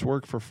doing all this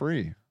work for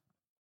free.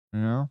 You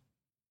know?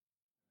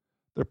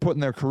 They're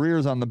putting their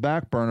careers on the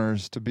back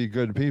burners to be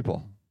good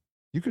people.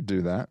 You could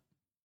do that.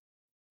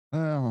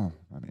 Well,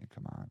 I mean,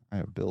 come on. I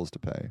have bills to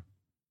pay.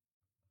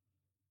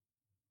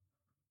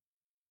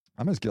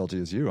 I'm as guilty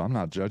as you. I'm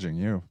not judging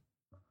you.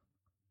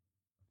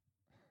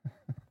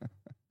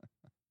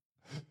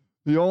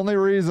 The only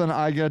reason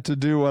I get to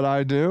do what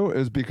I do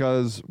is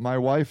because my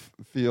wife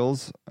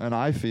feels and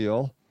I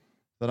feel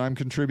that I'm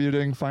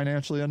contributing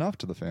financially enough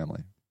to the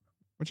family,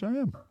 which I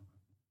am.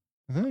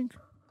 I think.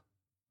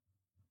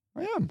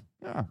 I am.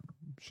 Yeah.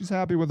 She's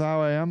happy with how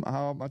I am,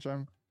 how much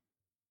I'm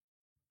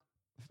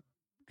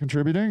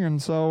contributing.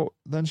 And so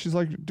then she's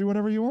like, do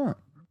whatever you want.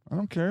 I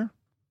don't care.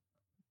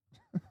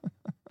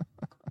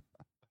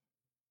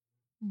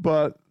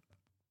 But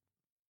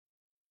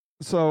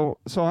so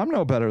I'm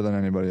no better than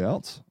anybody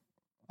else.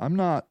 I'm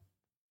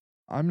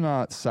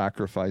not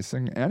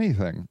sacrificing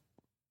anything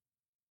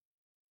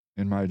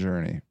in my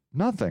journey.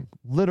 Nothing.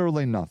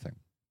 Literally nothing.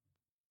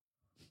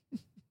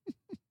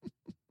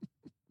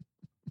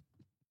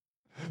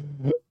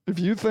 If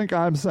you think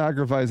I'm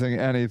sacrificing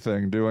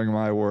anything doing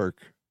my work,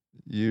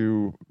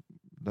 you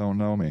don't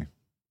know me.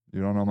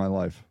 You don't know my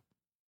life.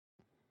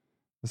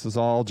 This is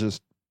all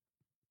just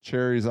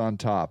cherries on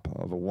top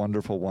of a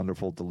wonderful,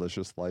 wonderful,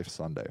 delicious life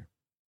sundae.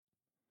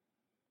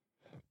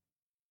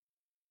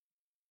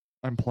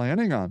 I'm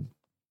planning on,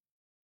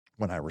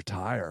 when I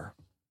retire,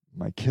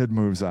 my kid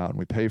moves out and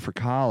we pay for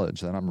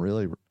college, then I'm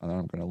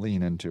going to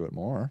lean into it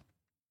more.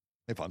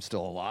 If I'm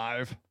still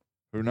alive,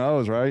 who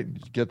knows, right?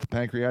 You get the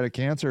pancreatic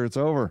cancer, it's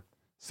over.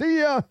 See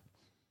ya.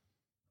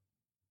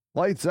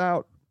 Lights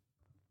out.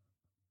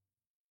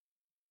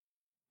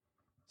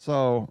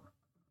 So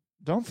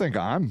don't think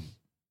I'm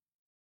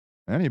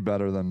any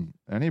better than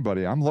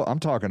anybody. I'm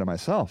talking to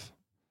myself.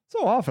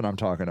 So often I'm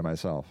talking to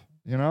myself.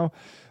 You know,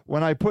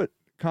 when I put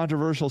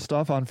controversial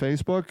stuff on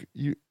Facebook,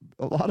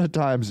 a lot of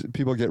times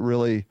people get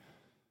really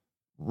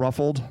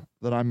ruffled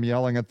that I'm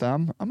yelling at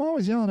them. I'm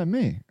always yelling at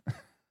me.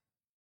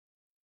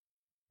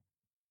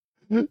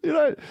 You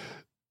know,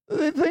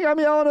 they think I'm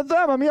yelling at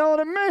them. I'm yelling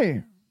at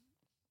me.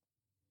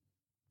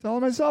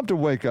 Telling myself to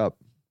wake up,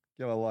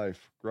 get a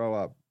life, grow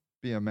up,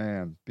 be a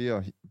man, be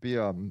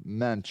a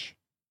mensch.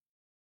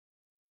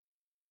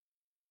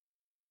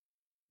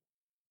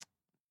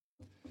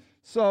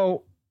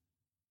 So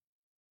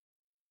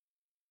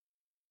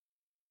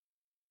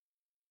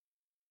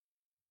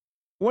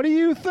what do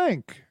you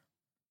think?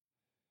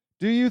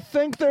 Do you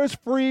think there's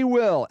free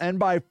will? And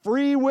by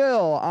free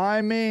will,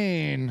 I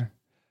mean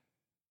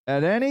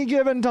at any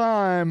given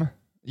time,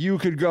 you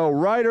could go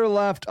right or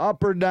left,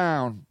 up or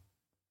down.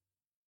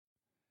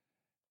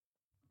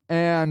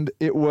 And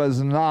it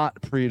was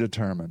not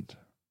predetermined.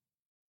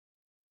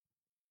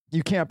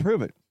 You can't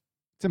prove it.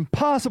 It's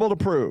impossible to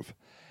prove.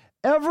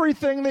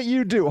 Everything that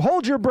you do,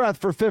 hold your breath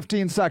for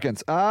 15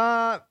 seconds.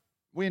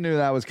 We knew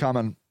that was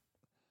coming.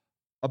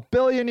 1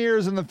 billion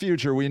years in the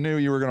future, we knew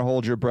you were going to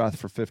hold your breath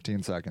for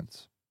 15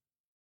 seconds.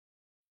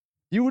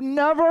 You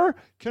never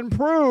can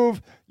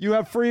prove you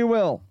have free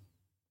will.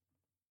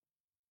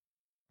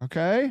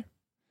 Okay?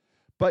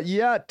 But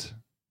yet,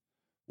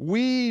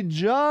 we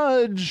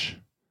judge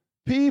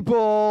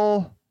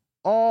people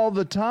all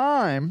the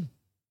time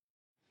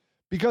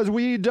because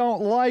we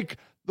don't like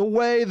the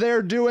way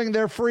they're doing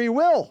their free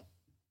will.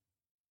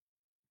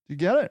 You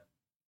get it?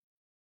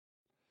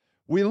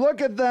 We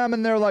look at them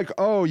and they're like,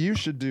 oh, you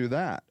should do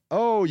that.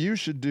 Oh, you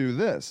should do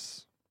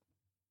this.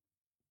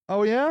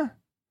 Oh, yeah?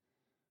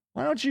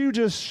 Why don't you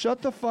just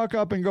shut the fuck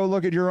up and go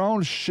look at your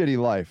own shitty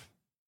life?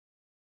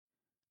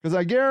 Because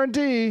I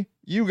guarantee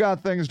you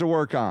got things to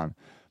work on.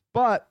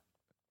 But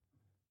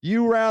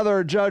you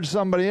rather judge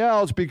somebody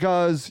else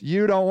because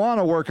you don't want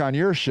to work on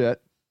your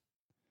shit.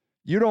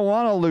 You don't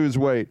want to lose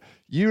weight.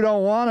 You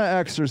don't want to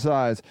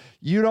exercise.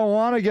 You don't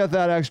want to get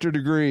that extra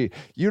degree.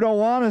 You don't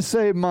want to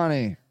save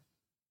money.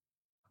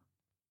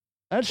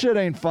 That shit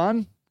ain't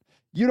fun.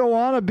 You don't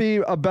want to be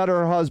a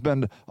better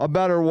husband, a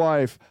better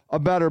wife, a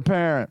better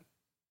parent.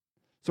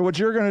 So what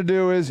you're going to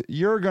do is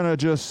you're going to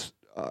just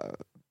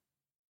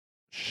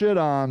shit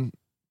on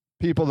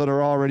people that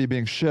are already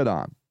being shit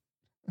on.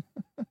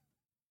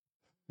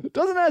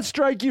 Doesn't that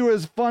strike you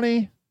as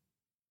funny?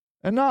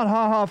 And not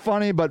ha-ha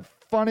funny, but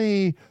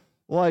funny,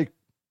 like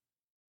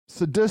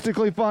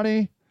sadistically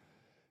funny?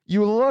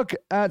 You look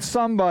at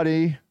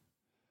somebody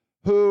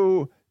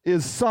who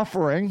is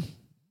suffering,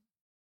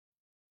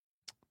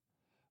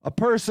 a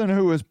person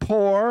who is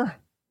poor,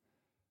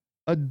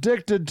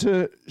 addicted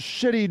to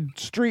shitty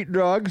street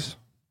drugs,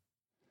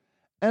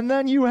 and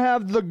then you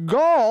have the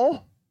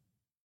gall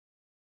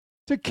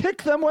to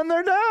kick them when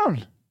they're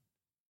down.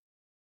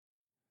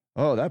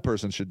 Oh, that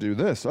person should do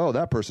this. Oh,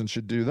 that person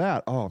should do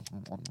that. Oh,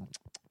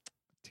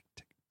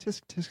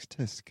 tisk, tisk,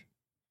 tisk.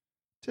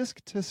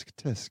 Tisk, tisk,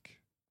 tisk.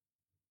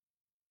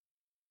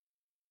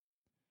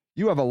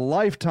 You have a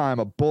lifetime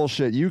of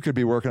bullshit you could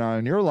be working on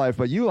in your life,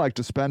 but you like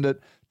to spend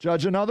it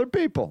judging other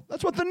people.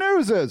 That's what the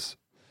news is.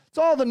 It's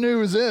all the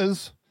news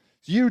is.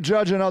 It's you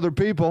judging other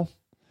people,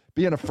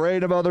 being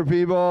afraid of other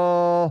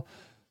people,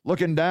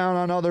 looking down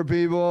on other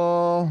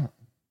people.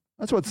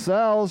 That's what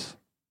sells.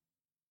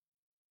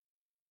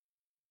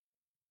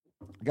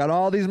 Got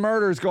all these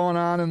murders going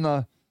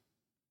on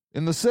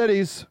in the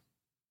cities.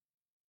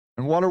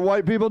 And what are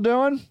white people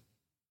doing?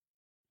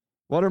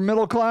 What are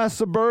middle-class,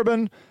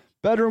 suburban,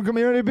 bedroom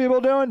community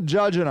people doing?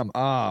 Judging them.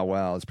 Ah,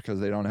 well, it's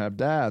because they don't have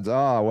dads.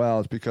 Ah, well,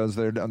 it's because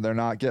they're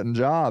not getting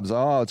jobs.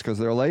 Oh, it's because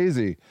they're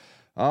lazy.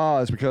 Oh,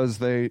 it's because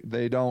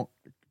they don't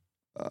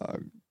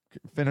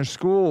finish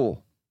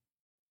school.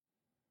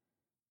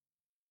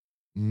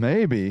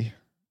 Maybe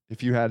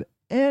if you had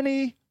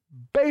any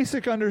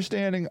basic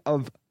understanding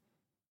of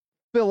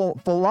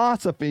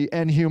philosophy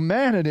and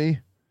humanity,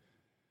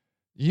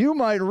 you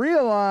might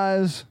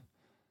realize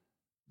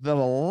that a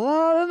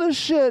lot of the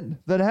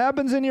shit that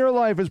happens in your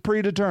life is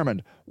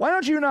predetermined. Why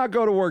don't you not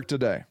go to work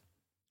today?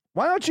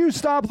 Why don't you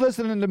stop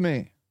listening to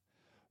me?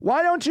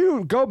 Why don't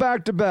you go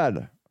back to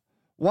bed?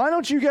 Why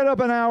don't you get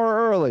up an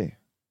hour early?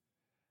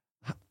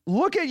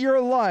 Look at your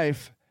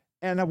life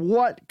and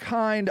what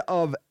kind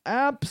of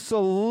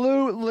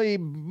absolutely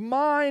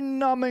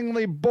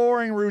mind-numbingly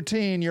boring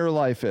routine your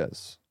life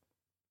is.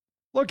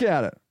 Look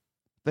at it.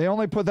 They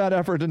only put that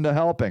effort into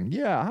helping.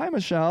 Yeah, hi,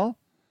 Michelle.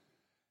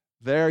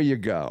 There you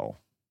go.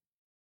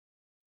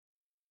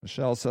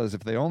 Michelle says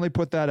if they only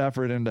put that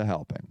effort into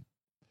helping.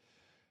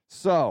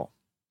 So,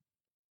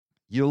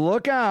 you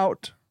look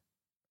out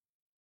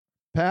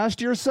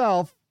past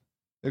yourself,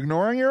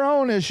 ignoring your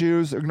own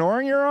issues,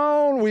 ignoring your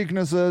own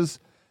weaknesses,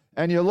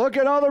 and you look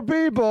at other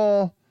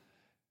people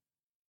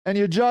and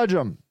you judge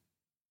them.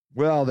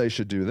 Well, they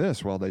should do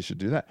this. Well, they should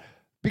do that.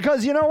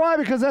 Because you know why?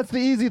 Because that's the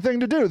easy thing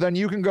to do. Then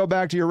you can go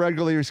back to your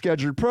regularly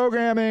scheduled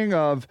programming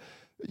of,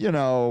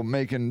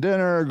 making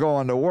dinner,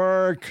 going to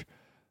work,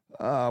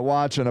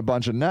 watching a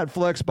bunch of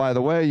Netflix. By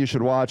the way, you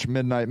should watch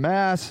Midnight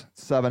Mass,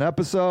 7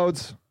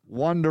 episodes.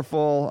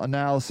 Wonderful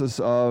analysis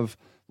of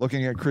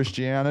looking at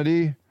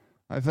Christianity,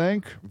 I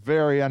think.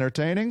 Very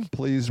entertaining.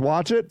 Please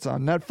watch it. It's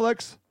on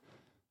Netflix.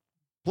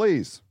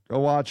 Please go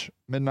watch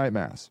Midnight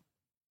Mass.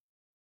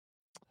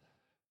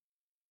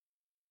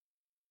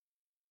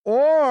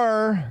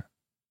 Or,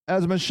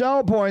 as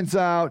Michelle points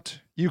out,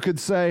 you could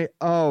say,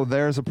 oh,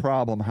 there's a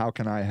problem. How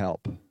can I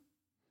help?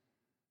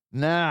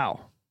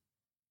 Now,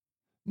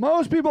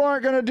 most people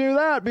aren't going to do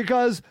that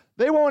because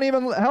they won't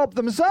even help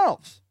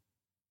themselves.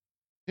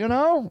 You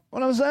know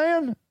what I'm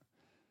saying?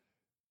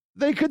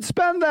 They could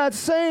spend that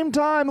same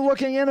time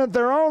looking in at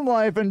their own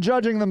life and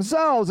judging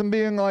themselves and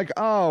being like,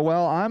 oh,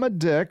 well, I'm a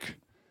dick.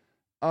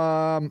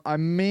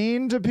 I'm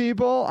mean to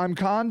people. I'm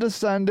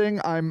condescending.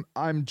 I'm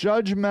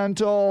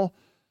judgmental.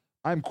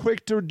 I'm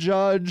quick to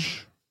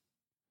judge.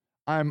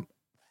 I'm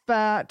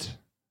fat.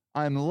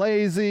 I'm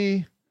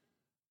lazy.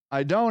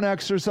 I don't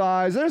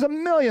exercise. There's a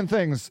million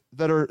things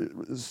that are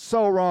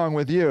so wrong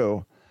with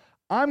you.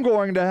 I'm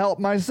going to help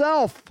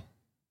myself.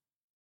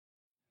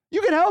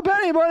 You can help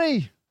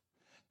anybody.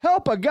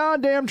 Help a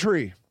goddamn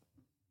tree.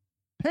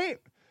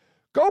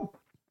 Go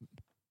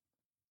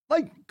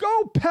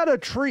pet a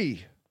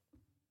tree.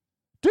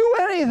 Do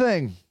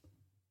anything.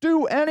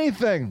 Do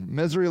anything.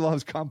 Misery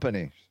loves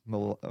company,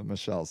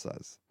 Michelle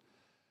says.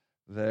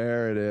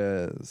 There it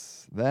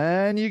is.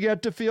 Then you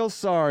get to feel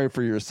sorry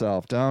for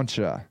yourself, don't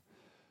you?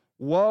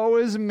 Woe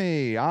is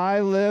me. I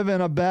live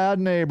in a bad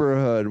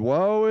neighborhood.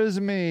 Woe is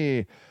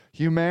me.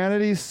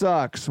 Humanity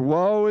sucks.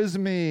 Woe is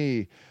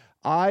me.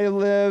 I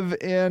live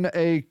in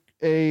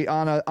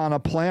on a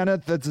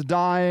planet that's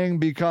dying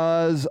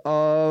because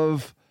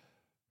of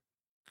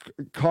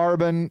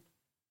carbon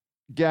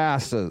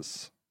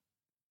gases.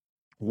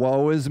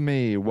 Woe is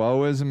me.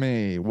 Woe is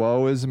me.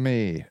 Woe is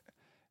me.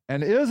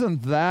 And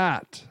isn't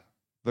that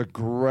the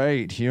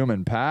great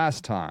human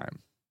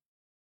pastime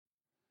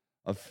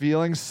of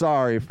feeling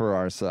sorry for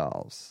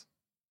ourselves?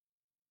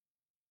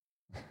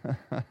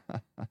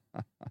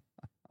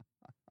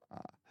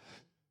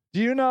 Do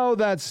you know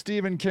that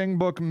Stephen King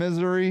book,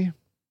 Misery?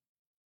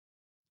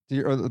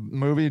 Or the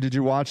movie, did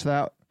you watch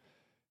that?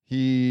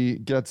 He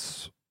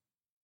gets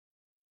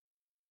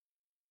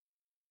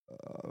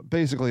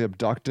basically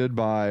abducted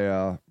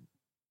by,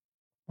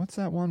 what's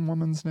that one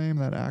woman's name,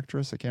 that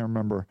actress? I can't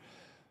remember.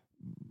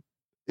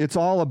 It's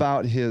all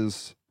about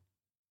his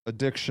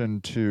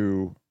addiction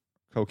to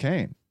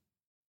cocaine.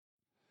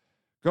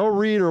 Go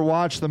read or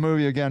watch the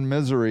movie again,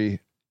 Misery,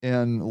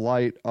 in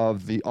light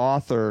of the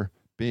author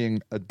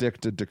being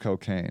addicted to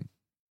cocaine.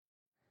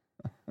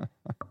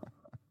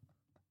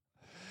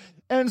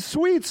 And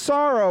sweet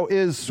sorrow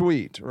is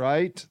sweet,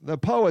 right? The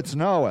poets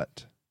know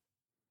it.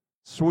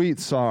 Sweet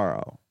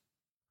sorrow.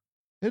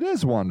 It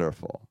is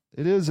wonderful.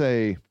 It is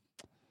a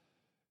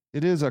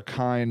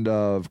kind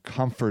of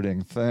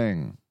comforting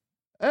thing.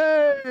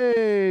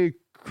 Hey,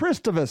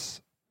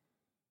 Christovus.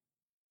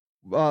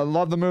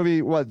 Love the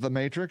movie, what, The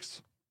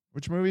Matrix?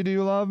 Which movie do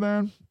you love,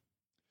 man?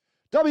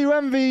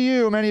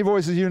 WMVU, Many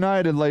Voices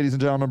United, ladies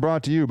and gentlemen,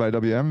 brought to you by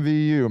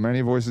WMVU,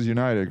 Many Voices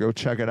United. Go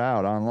check it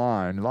out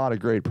online. A lot of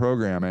great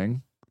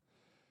programming.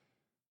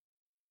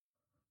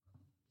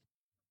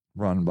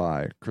 Run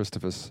by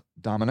Christopher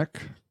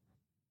Dominic.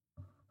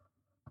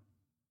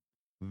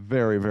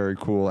 Very, very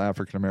cool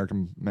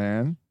African-American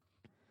man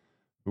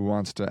who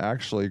wants to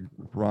actually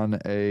run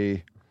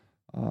a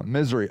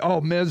Misery. Oh,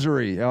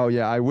 Misery. Oh,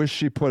 yeah. I wish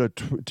she put a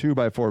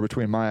 2x4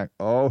 between my...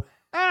 Oh,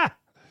 ah!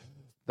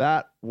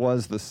 That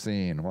was the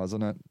scene,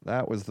 wasn't it?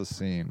 That was the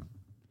scene.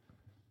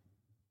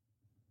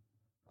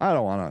 I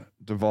don't want to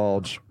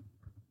divulge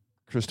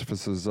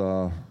Christopher's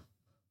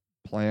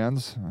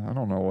plans. I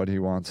don't know what he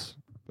wants,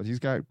 but he's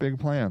got big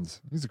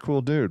plans. He's a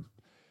cool dude.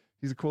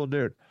 He's a cool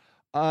dude.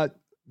 That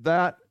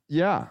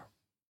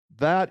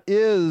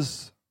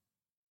is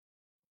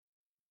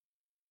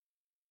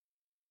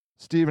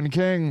Stephen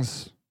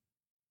King's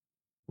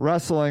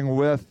wrestling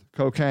with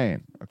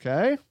cocaine,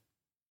 okay?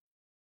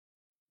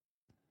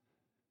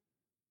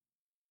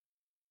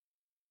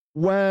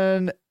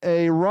 When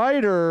a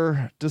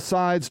writer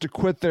decides to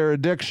quit their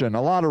addiction,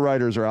 a lot of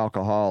writers are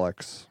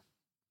alcoholics.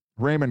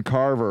 Raymond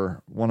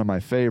Carver, one of my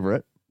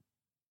favorite.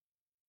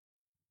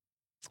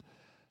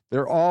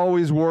 They're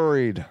always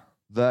worried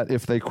that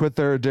if they quit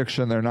their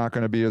addiction, they're not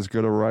going to be as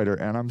good a writer.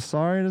 And I'm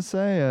sorry to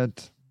say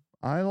it,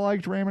 I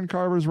liked Raymond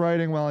Carver's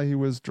writing while he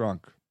was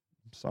drunk.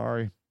 I'm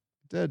sorry.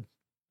 It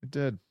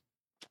did.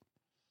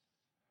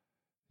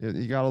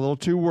 He got a little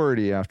too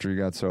wordy after he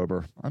got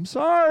sober. I'm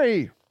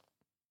sorry.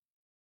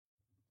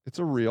 It's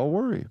a real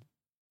worry.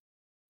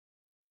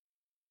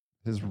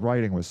 His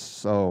writing was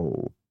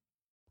so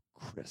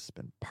crisp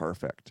and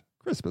perfect.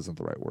 Crisp isn't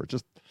the right word,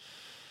 just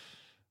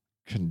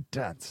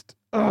condensed.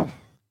 Oh,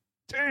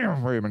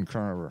 damn, Raymond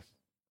Carver.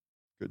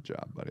 Good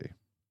job, buddy.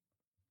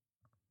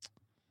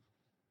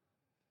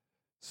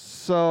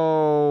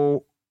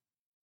 So,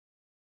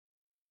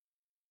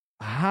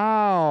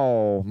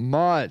 how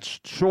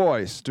much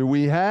choice do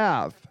we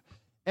have?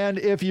 And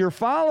if you're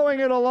following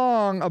it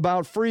along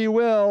about free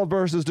will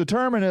versus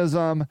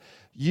determinism,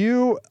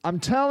 I'm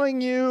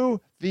telling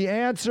you, the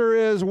answer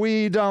is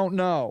we don't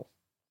know.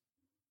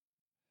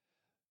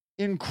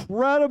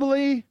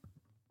 Incredibly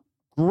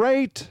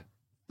great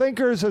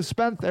thinkers have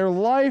spent their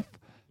life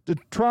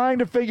trying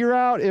to figure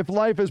out if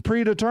life is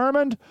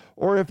predetermined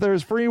or if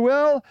there's free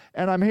will.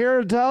 And I'm here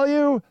to tell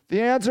you,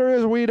 the answer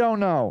is we don't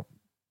know.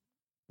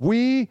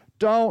 We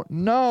don't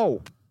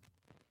know.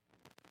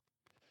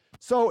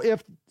 So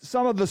if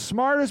some of the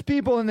smartest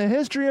people in the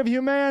history of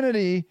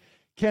humanity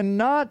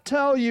cannot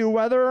tell you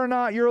whether or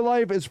not your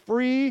life is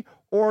free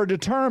or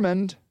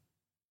determined,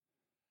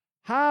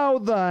 how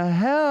the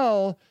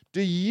hell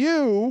do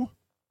you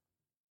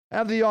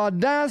have the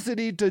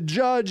audacity to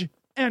judge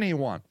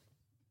anyone,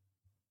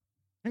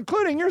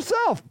 including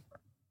yourself?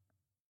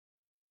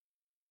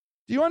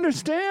 Do you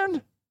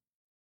understand?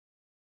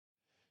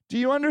 Do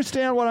you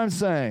understand what I'm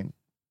saying?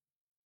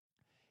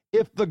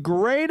 If the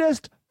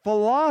greatest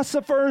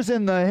philosophers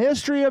in the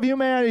history of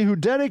humanity who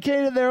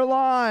dedicated their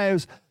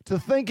lives to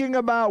thinking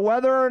about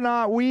whether or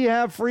not we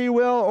have free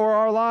will or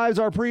our lives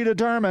are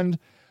predetermined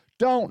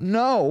don't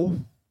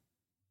know,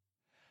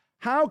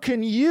 how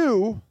can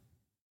you,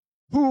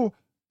 who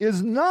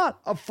is not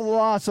a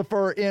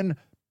philosopher in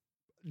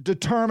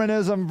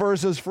determinism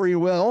versus free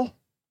will,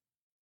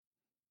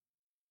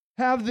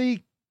 have the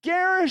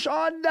garish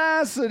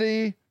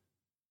audacity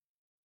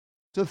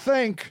to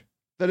think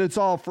that it's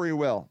all free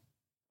will.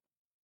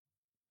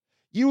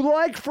 You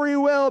like free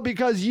will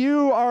because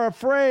you are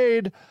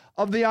afraid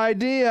of the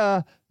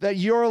idea that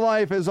your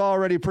life is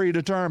already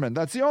predetermined.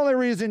 That's the only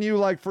reason you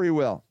like free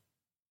will.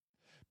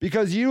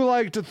 Because you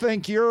like to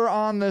think you're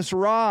on this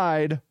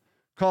ride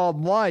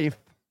called life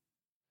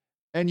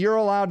and you're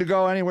allowed to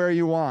go anywhere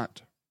you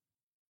want.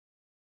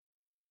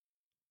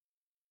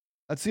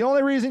 That's the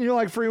only reason you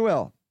like free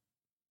will.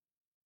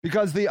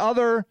 Because the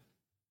other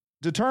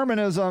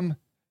determinism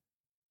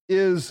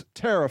is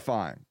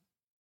terrifying.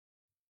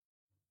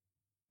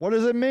 What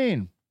does it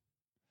mean?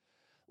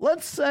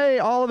 Let's say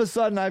all of a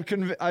sudden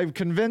I've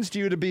convinced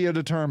you to be a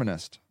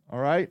determinist, all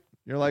right?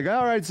 You're like,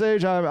 all right,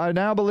 Sage, I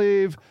now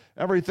believe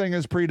everything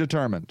is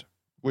predetermined,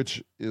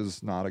 which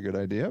is not a good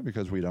idea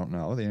because we don't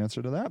know the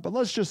answer to that. But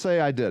let's just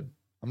say I did.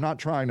 I'm not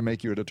trying to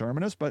make you a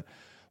determinist, but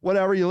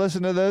whatever, you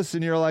listen to this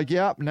and you're like,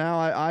 yep, now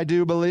I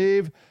do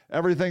believe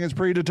everything is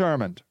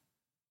predetermined.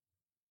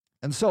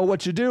 And so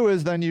what you do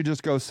is then you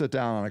just go sit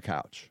down on a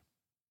couch.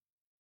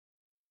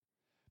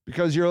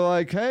 Because you're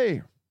like,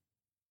 hey,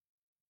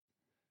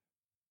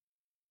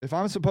 if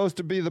I'm supposed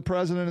to be the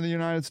president of the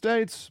United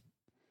States,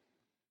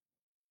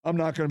 I'm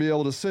not going to be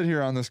able to sit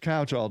here on this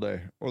couch all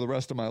day or the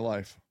rest of my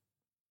life.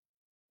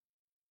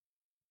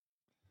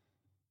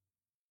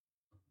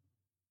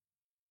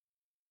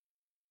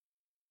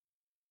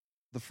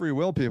 The free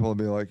will people will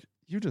be like,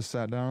 you just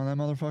sat down on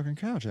that motherfucking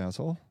couch,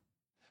 asshole.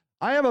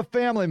 I have a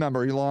family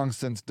member, he long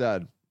since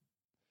dead.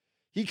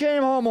 He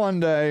came home one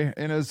day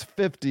in his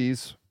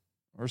 50s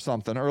or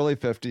something, early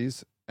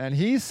 50s, and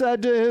he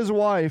said to his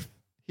wife,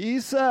 he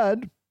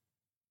said,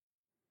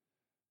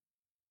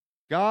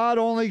 God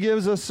only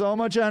gives us so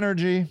much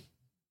energy,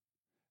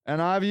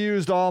 and I've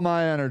used all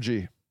my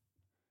energy.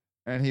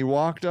 And he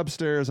walked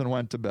upstairs and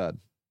went to bed.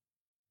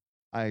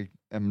 I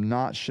am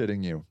not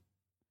shitting you.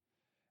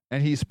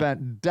 And he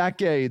spent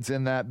decades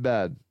in that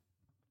bed.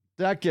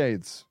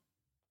 Decades.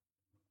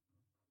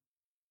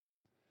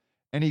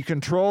 And he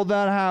controlled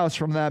that house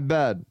from that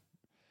bed.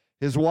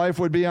 His wife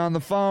would be on the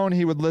phone.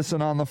 He would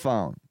listen on the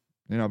phone.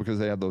 You know, because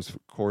they had those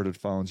corded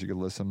phones. You could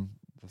listen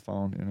to the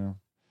phone, you know.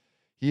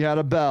 He had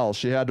a bell.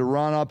 She had to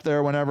run up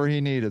there whenever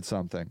he needed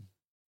something.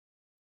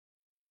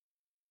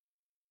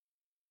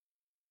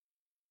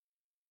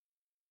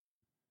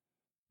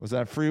 Was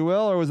that free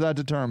will or was that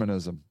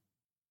determinism?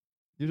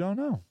 You don't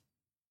know.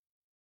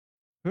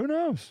 Who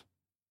knows?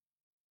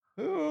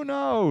 Who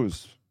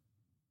knows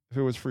if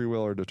it was free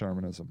will or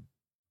determinism?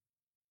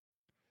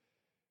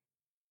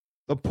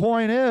 The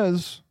point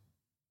is,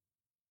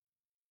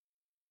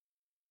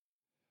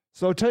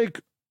 so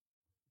take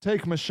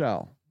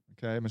Michelle.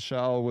 Okay,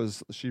 Michelle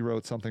she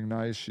wrote something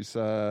nice. She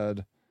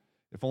said,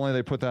 if only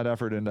they put that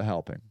effort into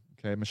helping.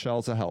 Okay,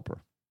 Michelle's a helper,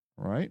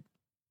 right?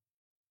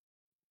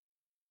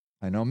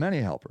 I know many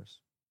helpers.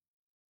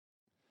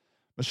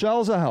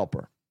 Michelle's a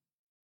helper.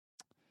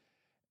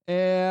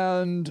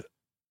 And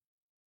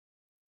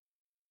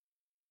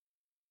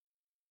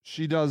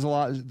she does a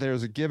lot.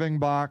 There's a giving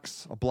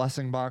box, a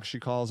blessing box, she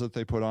calls it.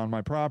 They put on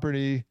my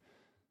property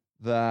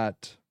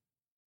that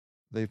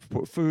they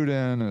put food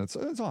in, and it's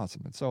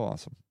awesome. It's so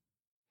awesome.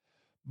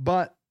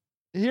 But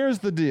here's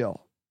the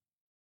deal.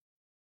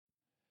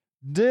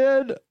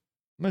 Did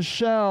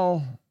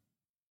Michelle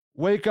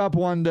wake up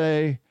one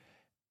day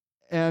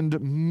and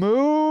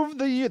move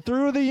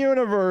through the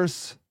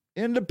universe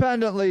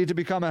independently to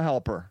become a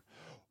helper?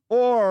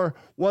 Or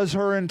was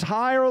her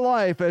entire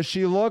life, as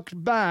she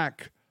looked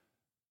back,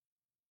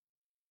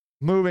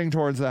 moving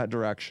towards that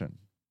direction?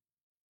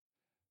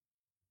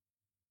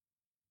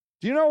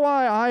 Do you know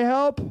why I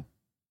help?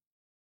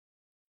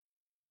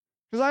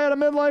 Because I had a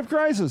midlife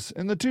crisis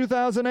in the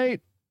 2008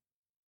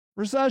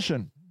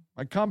 recession.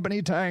 My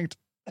company tanked.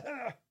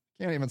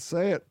 Can't even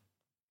say it.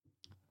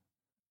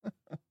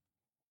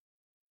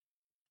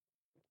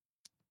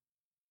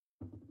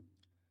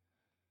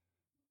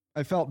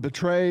 I felt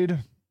betrayed.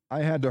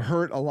 I had to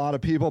hurt a lot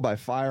of people by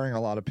firing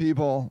a lot of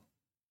people.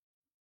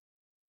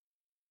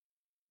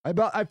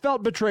 I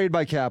felt betrayed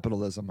by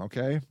capitalism,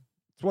 okay?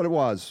 That's what it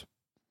was.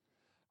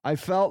 I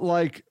felt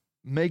like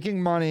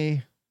making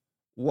money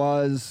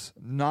was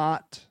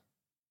not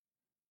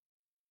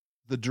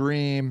the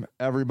dream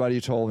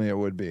everybody told me it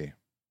would be.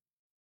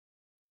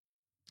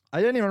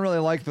 I didn't even really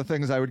like the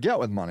things I would get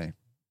with money.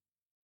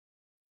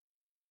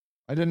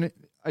 I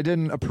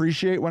didn't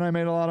appreciate when I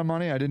made a lot of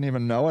money. I didn't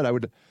even know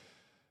it.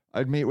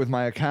 I'd meet with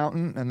my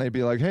accountant and they'd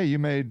be like, "Hey, you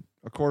made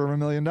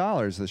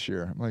 $250,000 this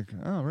year." I'm like,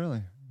 "Oh,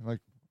 really?" I'm like,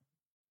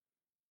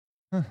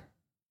 huh.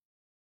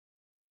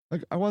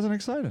 Like, I wasn't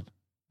excited.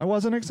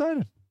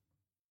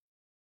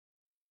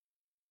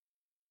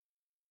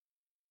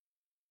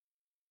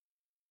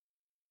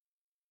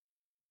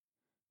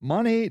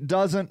 Money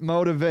doesn't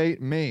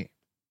motivate me.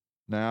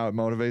 Now, it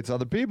motivates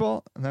other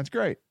people, and that's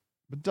great,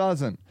 but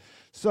doesn't.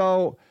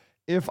 So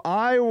if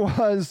I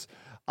was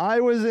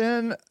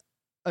in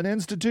an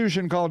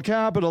institution called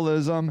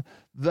capitalism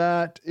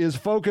that is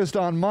focused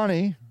on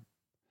money,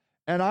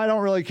 and I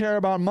don't really care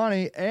about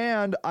money,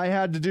 and I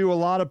had to do a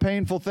lot of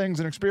painful things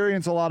and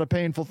experience a lot of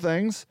painful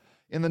things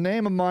in the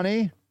name of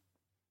money,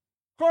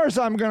 of course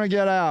I'm going to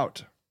get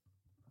out.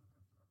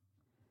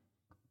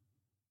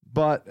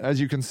 But as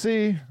you can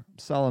see, I'm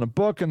selling a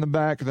book in the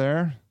back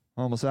there,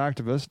 Homeless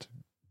Activist.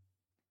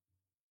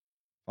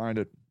 Find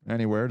it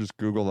anywhere. Just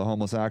Google the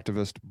Homeless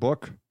Activist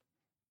book.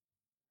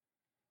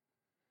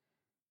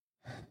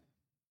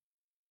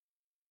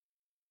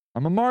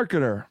 I'm a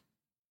marketer.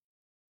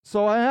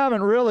 So I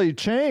haven't really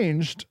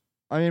changed.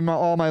 I mean,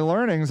 all my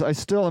learnings, I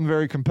still am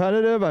very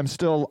competitive. I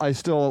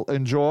still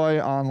enjoy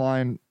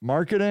online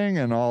marketing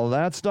and all of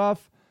that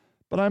stuff.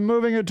 But I'm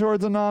moving it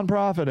towards a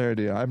nonprofit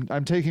idea.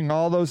 I'm taking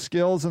all those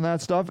skills and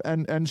that stuff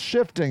and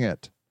shifting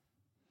it.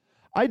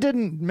 I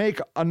didn't make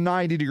a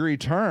 90-degree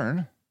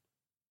turn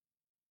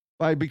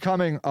by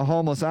becoming a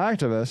homeless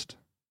activist.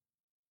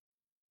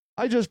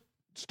 I just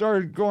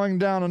started going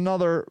down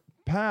another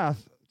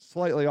path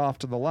slightly off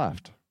to the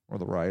left or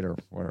the right or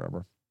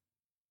wherever.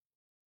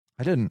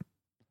 I didn't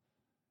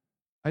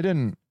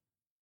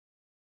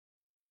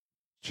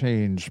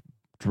change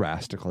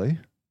drastically.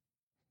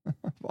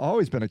 I've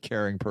always been a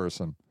caring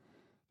person.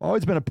 I've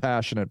always been a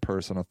passionate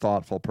person, a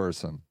thoughtful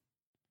person.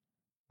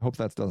 I hope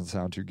that doesn't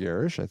sound too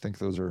garish. I think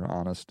those are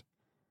honest.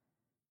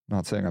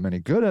 Not saying I'm any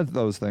good at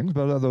those things,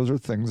 but those are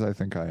things I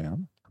think I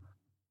am.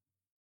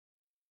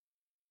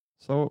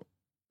 So,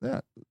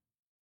 yeah.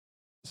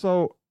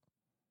 So,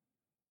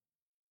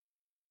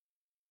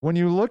 when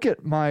you look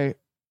at my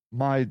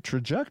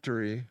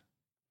trajectory,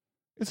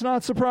 it's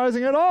not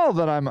surprising at all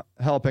that I'm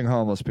helping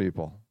homeless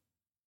people.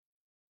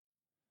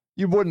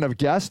 You wouldn't have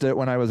guessed it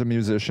when I was a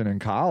musician in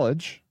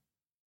college.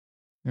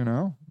 You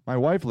know, my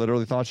wife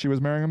literally thought she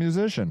was marrying a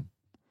musician.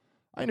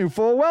 I knew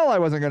full well I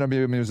wasn't going to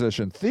be a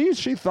musician.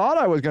 She thought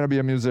I was going to be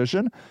a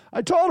musician.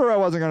 I told her I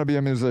wasn't going to be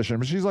a musician,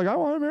 but she's like, I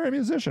want to marry a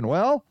musician.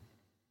 Well,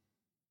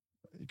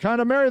 you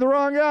kind of married the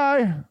wrong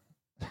guy.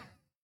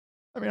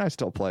 I mean, I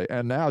still play.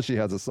 And now she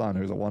has a son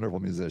who's a wonderful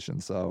musician.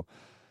 So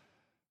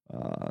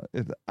I'm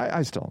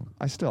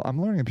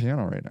learning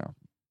piano right now.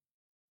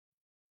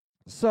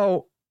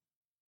 So,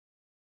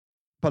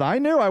 but I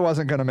knew I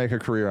wasn't going to make a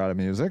career out of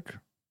music.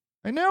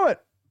 I knew it.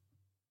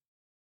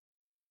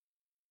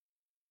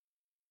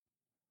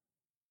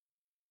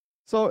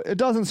 So it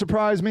doesn't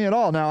surprise me at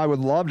all. Now, I would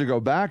love to go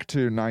back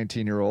to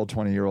 19-year-old,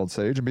 20-year-old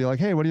Sage and be like,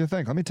 hey, what do you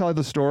think? Let me tell you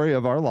the story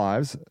of our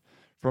lives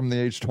from the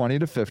age 20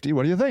 to 50.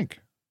 What do you think?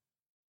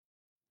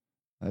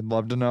 I'd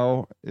love to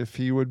know if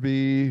he would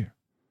be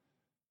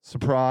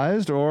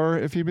surprised or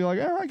if he'd be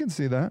like, I can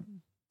see that.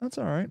 That's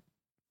all right.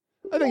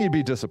 I think he'd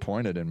be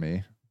disappointed in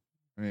me.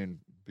 I mean,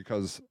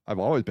 because I've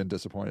always been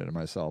disappointed in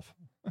myself.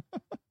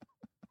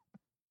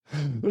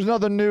 There's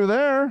nothing new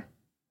there.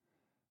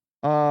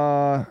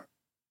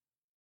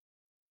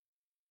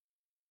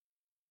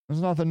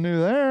 There's nothing new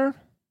there.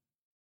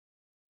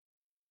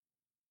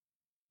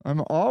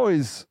 I'm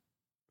always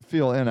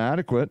feel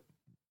inadequate.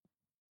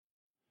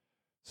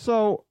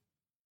 So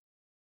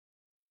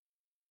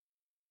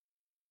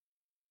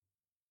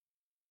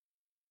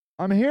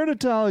I'm here to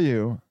tell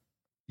you,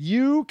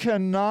 you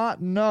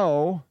cannot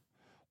know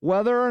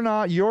whether or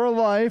not your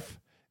life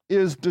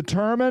is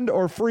determined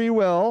or free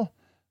will.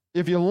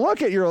 If you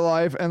look at your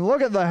life and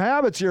look at the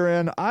habits you're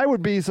in, I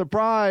would be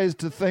surprised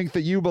to think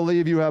that you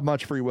believe you have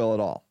much free will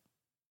at all.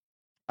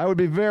 I would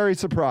be very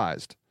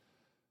surprised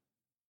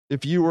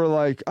if you were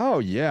like, oh,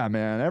 yeah,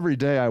 man, every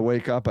day I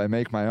wake up, I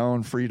make my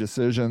own free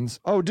decisions.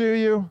 Oh, do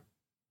you?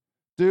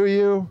 Do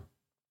you?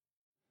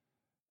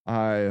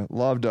 I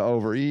love to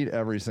overeat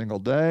every single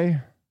day.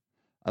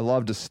 I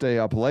love to stay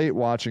up late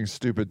watching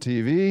stupid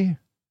TV.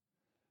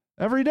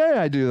 Every day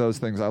I do those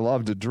things. I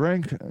love to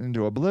drink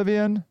into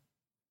oblivion.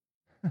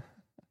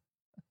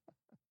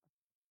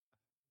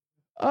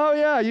 Oh,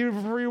 yeah, you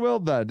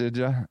free-willed that, did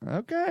you?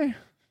 Okay.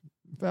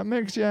 If that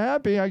makes you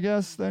happy, I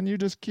guess, then you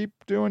just keep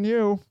doing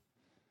you.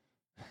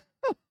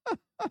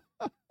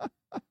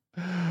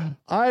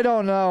 I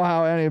don't know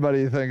how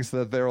anybody thinks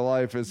that their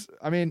life is...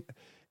 I mean,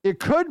 it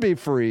could be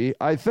free.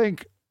 I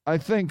think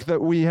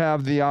that we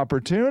have the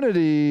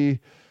opportunity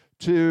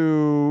to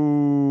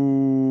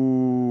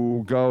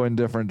go in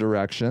different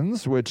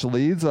directions, which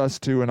leads us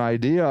to an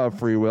idea of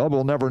free will.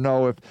 We'll never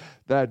know if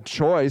that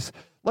choice...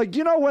 Like,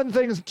 you know when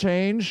things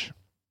change?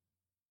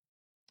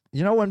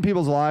 You know when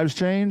people's lives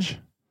change?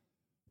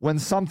 When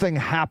something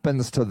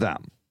happens to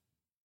them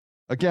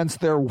against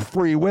their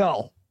free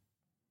will.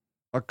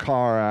 A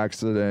car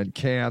accident,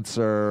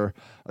 cancer,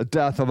 a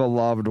death of a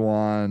loved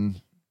one.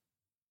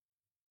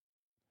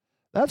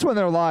 That's when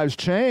their lives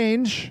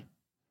change.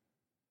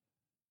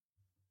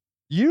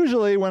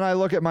 Usually when I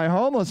look at my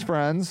homeless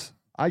friends,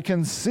 I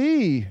can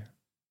see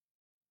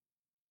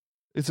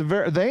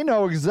they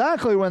know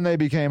exactly when they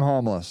became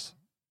homeless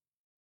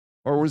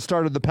or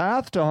started the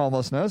path to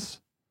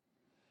homelessness.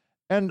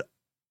 And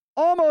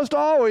almost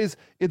always,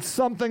 it's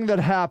something that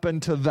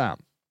happened to them.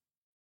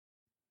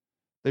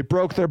 They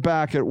broke their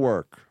back at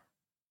work.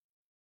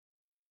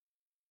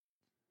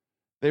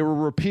 They were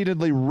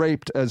repeatedly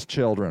raped as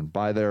children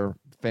by their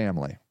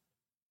family.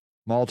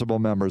 multiple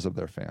members of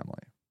their family.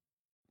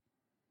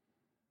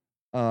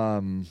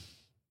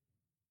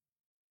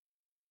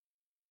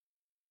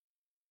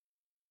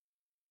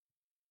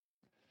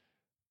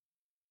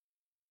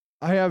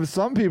 I have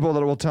some people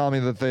that will tell me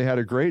that they had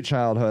a great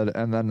childhood,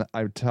 and then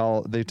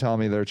they tell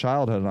me their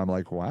childhood, and I'm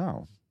like,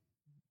 wow,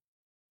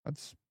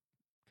 that's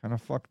kind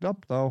of fucked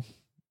up, though.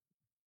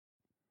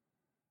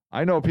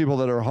 I know people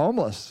that are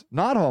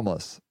not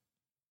homeless,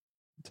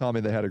 tell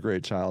me they had a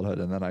great childhood,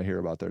 and then I hear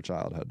about their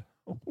childhood.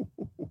 I'm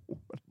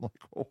like,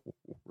 oh,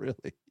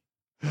 really?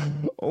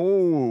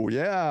 Oh,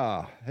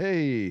 yeah.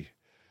 Hey,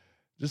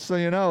 just so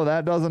you know,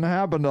 that doesn't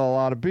happen to a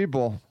lot of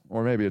people.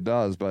 Or maybe it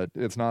does, but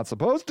it's not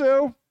supposed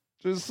to.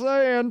 Just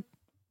saying.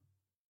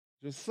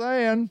 Just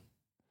saying.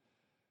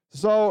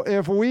 So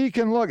if we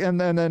can look,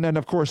 and then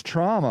of course,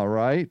 trauma,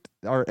 right?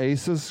 Our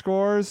ACEs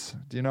scores.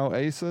 Do you know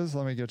ACEs?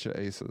 Let me get you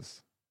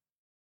ACEs.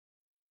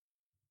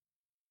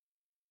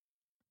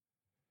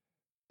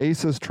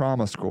 ACEs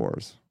trauma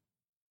scores.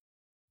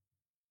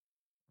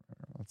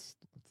 Let's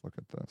look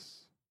at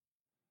this.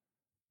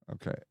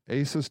 Okay,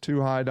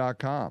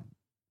 ACES2high.com.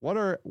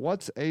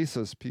 What's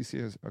ACEs?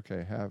 PCS.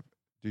 Okay,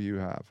 do you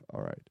have?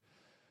 All right.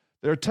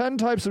 There are 10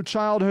 types of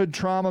childhood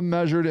trauma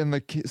measured in the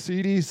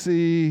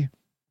CDC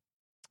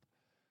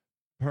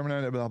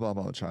permanent blah blah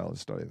blah childhood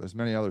study. There's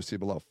many others. See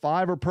below.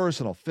 5 are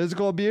personal: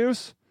 physical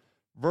abuse,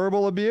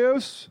 verbal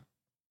abuse.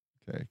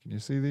 Okay, can you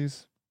see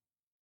these?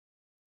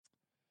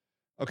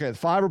 Okay,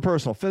 5 are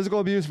personal: physical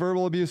abuse,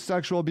 verbal abuse,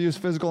 sexual abuse,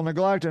 physical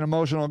neglect, and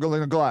emotional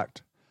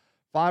neglect.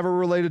 5 are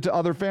related to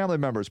other family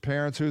members: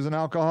 parents who's an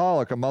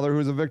alcoholic, a mother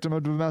who's a victim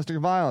of domestic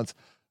violence,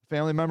 a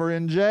family member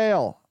in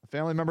jail, a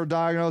family member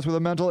diagnosed with a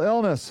mental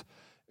illness,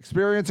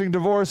 experiencing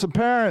divorce of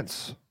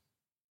parents.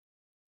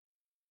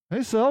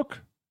 Hey, Silk.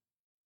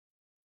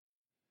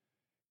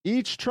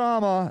 Each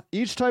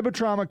type of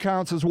trauma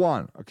counts as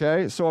 1,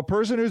 okay? So a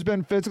person who's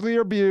been physically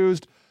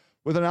abused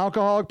with an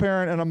alcoholic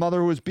parent and a mother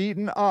who was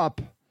beaten up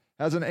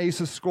has an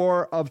ACEs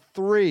score of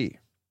 3.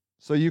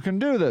 So you can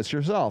do this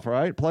yourself,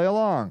 right? Play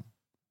along.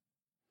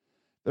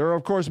 There are,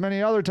 of course,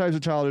 many other types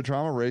of childhood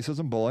trauma: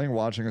 racism, bullying,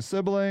 watching a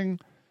sibling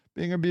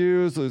being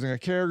abused, losing a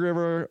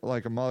caregiver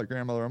like a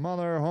grandmother or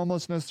mother,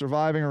 homelessness,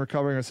 surviving or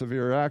recovering a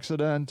severe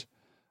accident.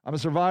 I'm a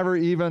survivor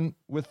even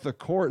with the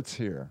courts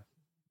here.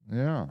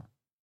 Yeah.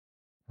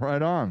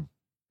 Right on.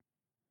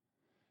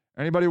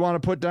 Anybody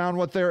want to put down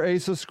what their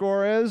ACEs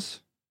score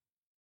is?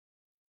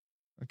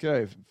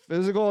 Okay,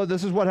 physical,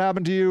 this is what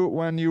happened to you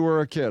when you were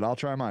a kid. I'll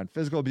try mine.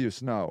 Physical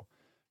abuse, no.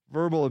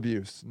 Verbal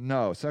abuse,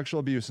 no. Sexual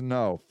abuse,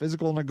 no.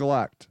 Physical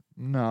neglect,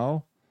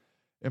 no.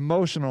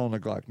 Emotional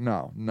neglect,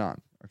 no.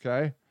 None,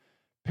 okay?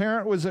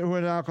 Parent who was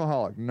an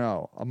alcoholic,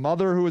 no. A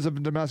mother who was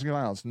of domestic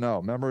violence,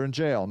 no. Member in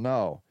jail,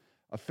 no.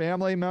 A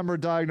family member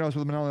diagnosed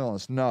with a mental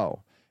illness,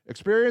 no.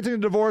 Experiencing a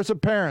divorce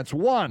of parents,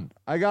 1.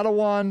 I got a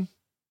 1.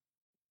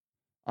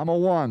 I'm a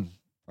 1,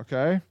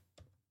 okay?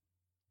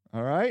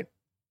 All right?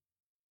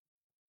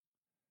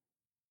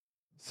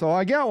 So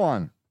I get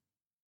 1,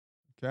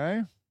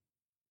 okay?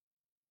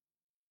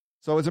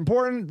 So it's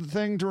important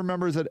thing to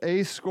remember is that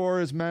ACE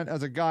score is meant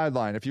as a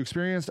guideline. If you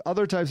experienced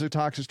other types of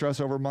toxic stress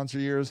over months or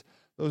years,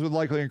 those would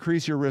likely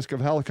increase your risk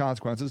of health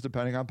consequences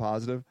depending on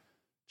positive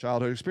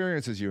childhood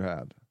experiences you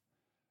had.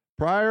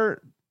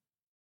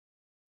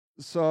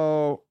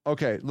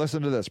 Okay,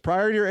 listen to this.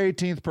 Prior to your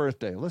 18th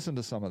birthday, listen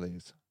to some of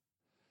these.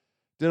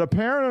 Did a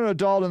parent or an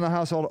adult in the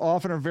household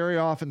often or very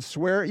often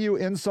swear at you,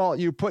 insult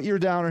you, put you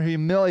down, or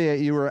humiliate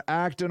you, or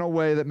act in a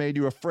way that made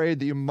you afraid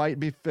that you might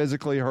be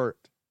physically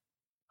hurt?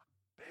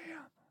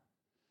 Bam.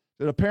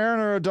 Did a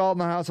parent or adult in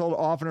the household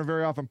often or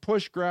very often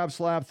push, grab,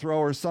 slap, throw,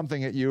 or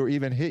something at you, or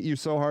even hit you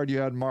so hard you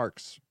had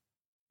marks?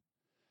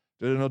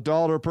 Did an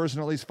adult or a person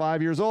at least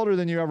 5 years older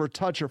than you ever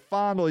touch or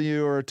fondle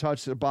you, or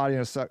touch their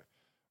body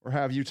or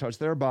have you touch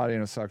their body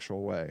in a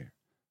sexual way?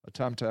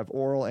 Attempt to have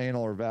oral,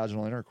 anal, or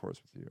vaginal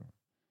intercourse with you?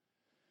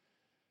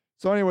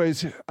 So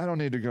anyways, I don't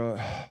need to go.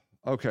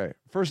 Okay,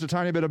 first a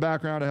tiny bit of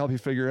background to help you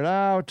figure it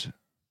out.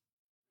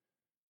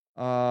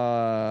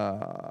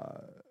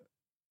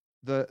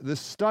 This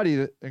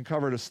study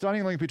uncovered a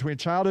stunning link between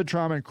childhood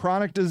trauma and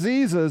chronic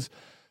diseases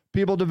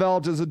people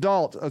developed as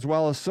adults, as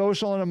well as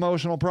social and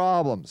emotional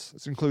problems.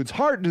 This includes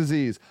heart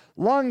disease,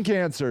 lung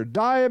cancer,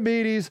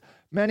 diabetes,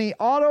 many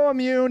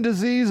autoimmune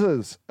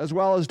diseases, as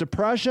well as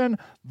depression,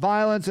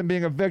 violence, and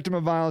being a victim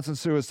of violence and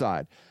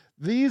suicide.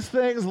 These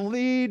things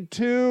lead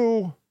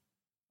to...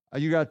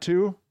 You got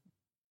 2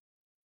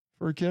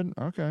 for a kid?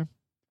 Okay.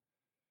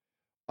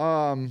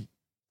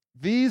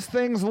 These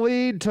things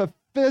lead to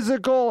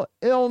physical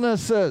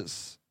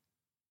illnesses.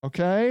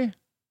 Okay?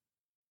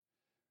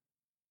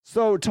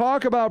 So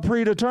talk about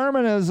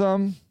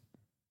predeterminism.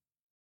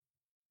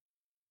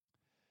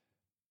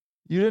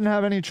 You didn't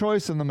have any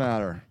choice in the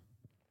matter.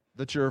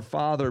 That your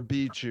father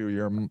beat you,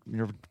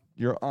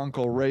 your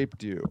uncle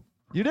raped you.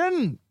 You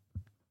didn't.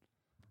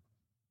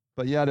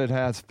 But yet it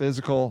has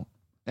physical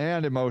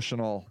and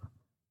emotional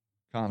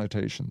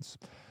connotations.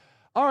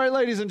 All right,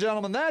 ladies and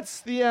gentlemen,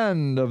 that's the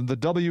end of the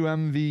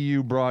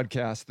WMVU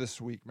broadcast this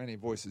week. Many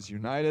Voices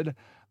United.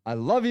 I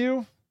love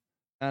you,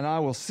 and I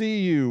will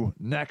see you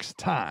next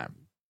time.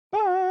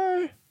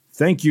 Bye.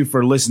 Thank you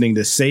for listening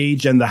to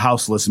Sage and the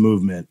Houseless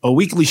Movement, a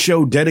weekly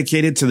show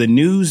dedicated to the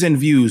news and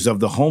views of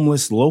the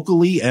homeless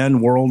locally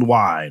and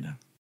worldwide.